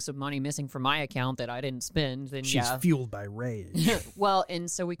large chunks of money missing from my account that I didn't spend, then She's yeah. fueled by rage. Well, and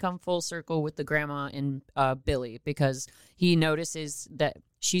so we come full circle with the grandma and Billy, because he notices that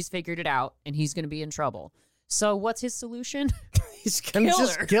she's figured it out and he's going to be in trouble. So what's his solution? He's gonna Kill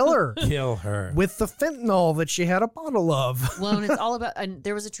just her. kill her Kill her. with the fentanyl that she had a bottle of. Well, and it's all about, and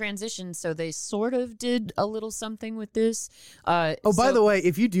there was a transition, so they sort of did a little something with this. By the way,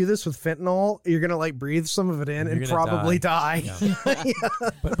 if you do this with fentanyl, you're gonna like breathe some of it in You're and gonna probably die.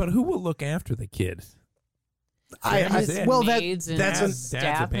 But who will look after the kid? His well, maids and that's Dad's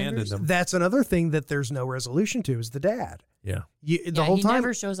staff abandoned members. them. that's another thing that there's no resolution to is the dad. Yeah. The Yeah, whole he time,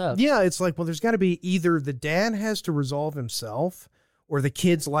 never shows up. yeah, it's like, well, there's got to be either the dad has to resolve himself, or the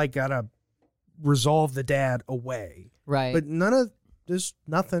kids like gotta resolve the dad away. Right. But there's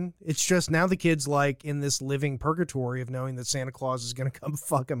nothing. It's just now the kid's like in this living purgatory of knowing that Santa Claus is going to come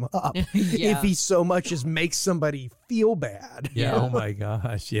fuck him up Yeah. if he so much as makes somebody feel bad. Yeah. Oh my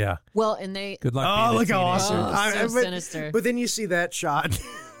gosh. Yeah. Well, and they. Good luck. Oh, being a look how awesome. Oh, so but, sinister. But then you see that shot.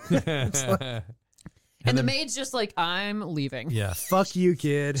 teenager. And the maid's just like, I'm leaving. Yeah. Fuck you,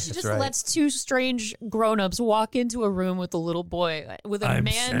 kid. She just right. lets 2 strange grown-ups walk into a room with a little boy, with a I'm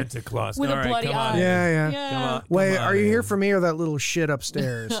man Santa Claus. with All a right, bloody come on eye. in. Yeah. Come on. Wait, come are on you here in. for me or that little shit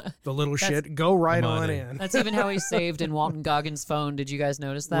upstairs? The little shit. Go right Come on on in. in. That's even how he's saved in Walton Goggins' phone. Did you guys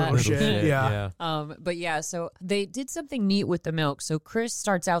notice that? Little shit. Yeah. But yeah, so they did something neat with the milk. So Chris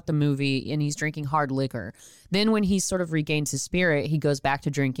starts out the movie and he's drinking hard liquor. Then when he sort of regains his spirit, he goes back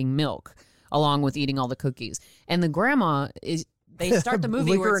to drinking milk along with eating all the cookies. And the grandma they start the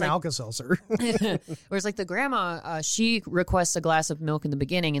movie Liquor where it's and like, Alka-Seltzer. whereas like the grandma, she requests a glass of milk in the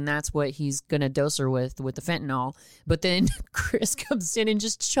beginning, and that's what he's gonna dose her with the fentanyl. But then Chris comes in and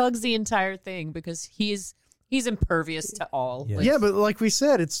just chugs the entire thing because he's impervious to all. Yeah. Like, Yeah, but like we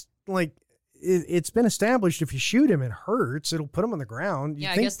said, it's like it's been established if you shoot him, it hurts. It'll put him on the ground. You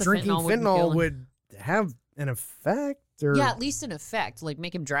Yeah, I think guess the drinking fentanyl wouldn't kill him. would have an effect? Or, yeah, at least an effect, like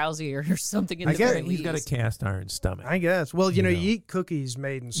make him drowsy or something. In I the guess very He's got a least. cast iron stomach. I guess. Well, you know, know. you eat cookies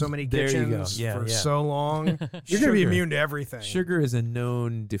made in so many There you go. kitchens Yeah, for yeah. so long. You're going to be Sugar. immune to everything. Sugar is a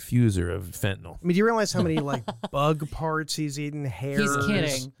known diffuser of fentanyl. I mean, do you realize how many like bug parts he's eaten? Hairs. He's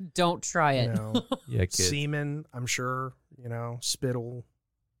kidding. Don't try You it. know, Yeah, kid. semen, I'm sure, you know, spittle.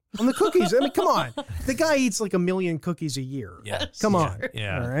 On the cookies. I mean, come on. The guy eats like 1 million cookies a year. Yeah. Come on.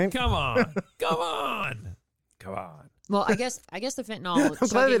 Yeah. All right. Come on. Come on. Come on. Well, I guess the fentanyl. I'm glad they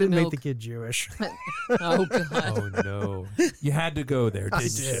chugging didn't make milk- the kid Jewish. Oh god. Oh no. You had to go there, didn't you?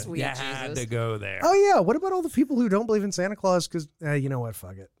 did. Sweet You had Jesus. to go there. Oh, yeah. What about all the people who don't believe in Santa Claus? Because, you know what?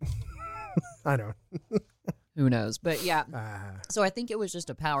 Fuck it. I don't. Who knows? But yeah. Ah. So I think it was just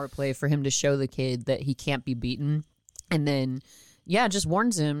a power play for him to show the kid that he can't be beaten, and then just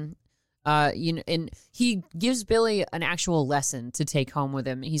warns him. And he gives Billy an actual lesson to take home with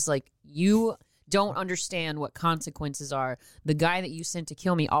him. He's like, you don't understand what consequences are. The guy that you sent to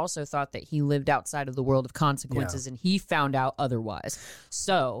kill me also thought that he lived outside of the world of consequences, and he found out otherwise.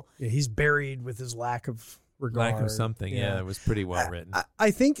 So he's buried with his lack of regard. Lack of something. Yeah, it was pretty well written. I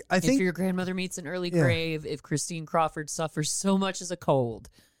think if your grandmother meets an early grave, if Christine Crawford suffers so much as a cold,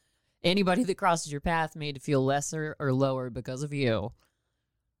 anybody that crosses your path made to feel lesser or lower because of you.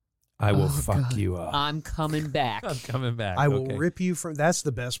 I will fuck you up. I'm coming back. I'm coming back. I will rip you from. That's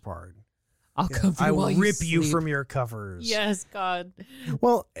the best part. I'll come for you I while will you rip you sleep. from your covers. Yes, God.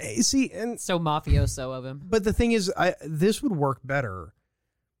 Well, see, and So mafioso of him. but the thing is, this would work better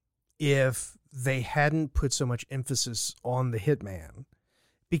if they hadn't put so much emphasis on the hitman,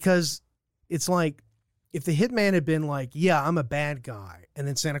 because it's like if the hitman had been like, "Yeah, I'm a bad guy," and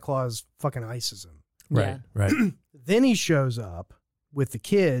then Santa Claus fucking ices him, Right, right. then he shows up with the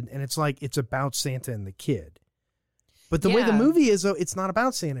kid, and it's like it's about Santa and the kid. But the way the Yeah. movie is, though, it's not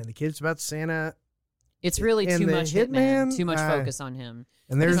about Santa and the kid. It's about Santa. It's really And too the much hitman, too much focus on him.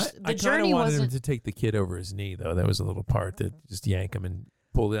 And there's The I kind journey of wanted him wasn't. to take the kid over his knee, though. That was a little part that just yank him and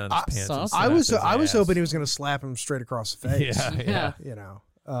pull down his pants. And I I was slap his ass. hoping he was going to slap him straight across the face. Yeah. You know,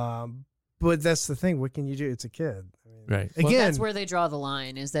 but that's the thing. What can you do? It's a kid. I mean, Right. Again, Well, that's where they draw the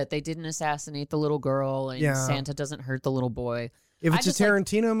line, is that they didn't assassinate the little girl, and Yeah. Santa doesn't hurt the little boy. if I it's a just like-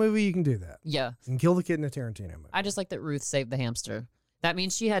 Tarantino movie, you can do that. Yeah. You can kill the kid in a Tarantino movie. I just like that Ruth saved the hamster. That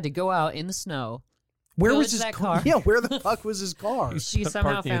means she had to go out in the snow. Where go was into his that car? car. Yeah, where the fuck was his car? She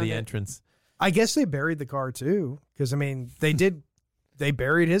somehow Parked near found the it. entrance. I guess they buried the car too, because I mean, they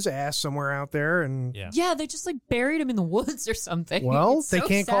buried his ass somewhere out there, and Yeah. Yeah, they just like buried him in the woods or something. well, It's they so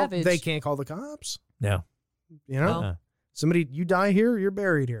can't savage. call the cops. No. You know, Well, somebody, you die here, you're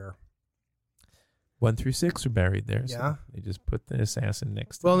buried here. 1 through 6 are buried there. So Yeah. they just put the assassin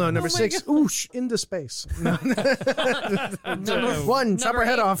next to Well, no, them. number my 6, oosh, into space. No. Number 1, chop her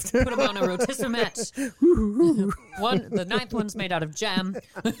head 8, off. Put him on a rotisserie match. The ninth one's made out of jam.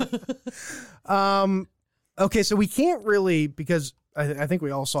 Okay, so we can't really, because I think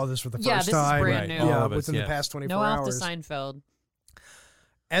we all saw this for the Yeah, first this is time. brand Right, new. all Yeah, of us, within the yes. past 24 No Alf to hours. Seinfeld.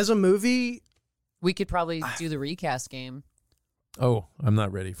 As a movie, We could probably do the recast game. Oh, I'm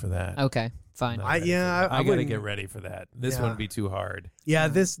not ready for that. Okay, fine. Not I- ready yeah, for that. I I got to wouldn't- get ready for that. This Yeah. one would be too hard. yeah,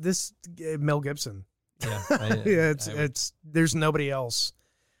 this Mel Gibson. Yeah, Yeah, I would- it's there's nobody else.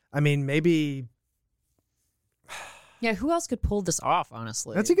 I mean, maybe Yeah, who else could pull this off?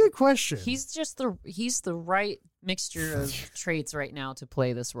 Honestly, that's a good question. He's the right mixture of traits right now to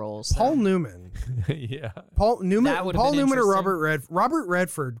play this role. So. Paul Newman. yeah. Paul Newman. That would've Paul been Newman or interesting. Robert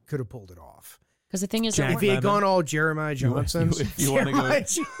Redford could have pulled it off. Because the thing is, Jack that If he had Lemmon. gone all Jeremiah Johnson, if you wanna go-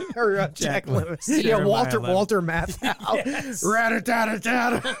 or Jack Lemmon. Yeah, Jeremiah Walter Lemmon. Matthau.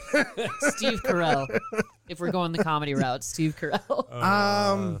 Rat-a-tat-a-tat. Steve Carell. If we're going the comedy route, Steve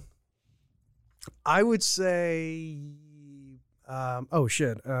Carell. I would say, oh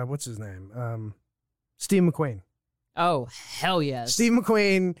shit, what's his name? Steve McQueen. Oh hell yes! Steve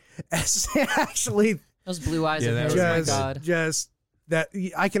McQueen actually Those blue eyes Yeah, of that his. was- My just, God. just that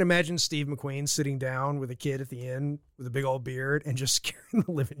I can imagine Steve McQueen sitting down with a kid at the end with a big old beard and just scaring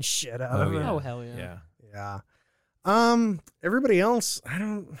the living shit out of Oh, him. yeah. Oh hell yeah! Yeah. Everybody else, I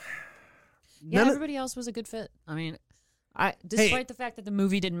don't. Yeah, none of- everybody else was a good fit. I mean, despite the fact that the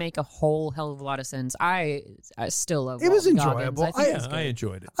movie didn't make a whole hell of a lot of sense, I still love. It was Walton Goggins. enjoyable. I think Yeah, it's good. I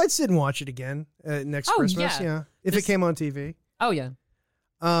enjoyed it. I'd sit and watch it again next Oh, Christmas. yeah. Yeah, if This- it came on TV. Oh yeah.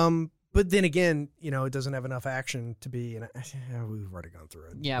 But then again, it doesn't have enough action to be. We've already gone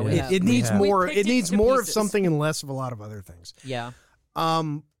through it. Yeah, we have. It needs have. We more. picked It it needs to more of pieces. something and less of a lot of other things. Yeah.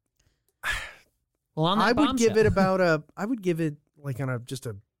 Um, Well, on that I would give bombshell, it about a. I would give it like on a just a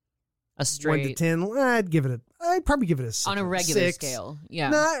a 1 to straight 10. I'd probably give it a 6. on a regular 6. scale. Yeah.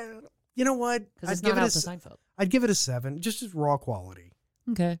 Nah, you know what? Because I'd it's give not it out to a. Seinfeld. I'd give it a 7, just as raw quality.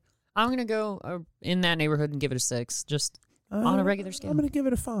 Okay. I'm gonna go in that neighborhood and give it a 6. Just on a regular scale. I'm going to give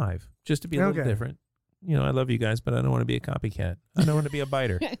it a 5, just to be a little Okay. different. I love you guys, but I don't want to be a copycat. I don't want to be a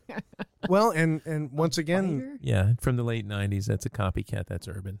biter. Well, and once again, Biter? Yeah, from the late 90s, that's a copycat. That's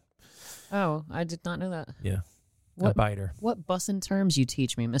urban. Oh, I did not know that. Yeah, a What biter. what bussin' terms you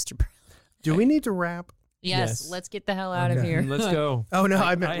teach me, Mr. Brown? do we need to wrap? Yes, Yes. let's get the hell out of Okay. here. Let's go. Oh no,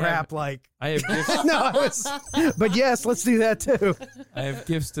 I I meant have- rap. Like I have gifts. no, I was, but yes, let's do that too. I have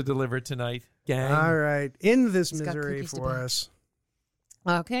gifts to deliver tonight, gang. All right, end this He's got misery cookies to for bake. us.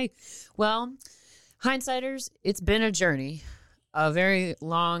 Okay. Well, hindsighters, it's been a journey, a very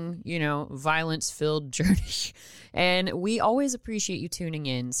long, violence-filled journey. And we always appreciate you tuning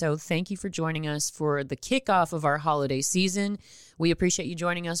in. So thank you for joining us for the kickoff of our holiday season. We appreciate you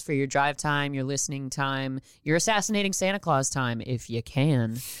joining us for your drive time, your listening time, your assassinating Santa Claus time, if you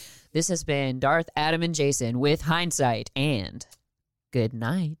can. This has been Darth, Adam, and Jason with Hindsight, and good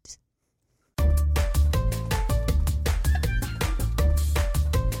night.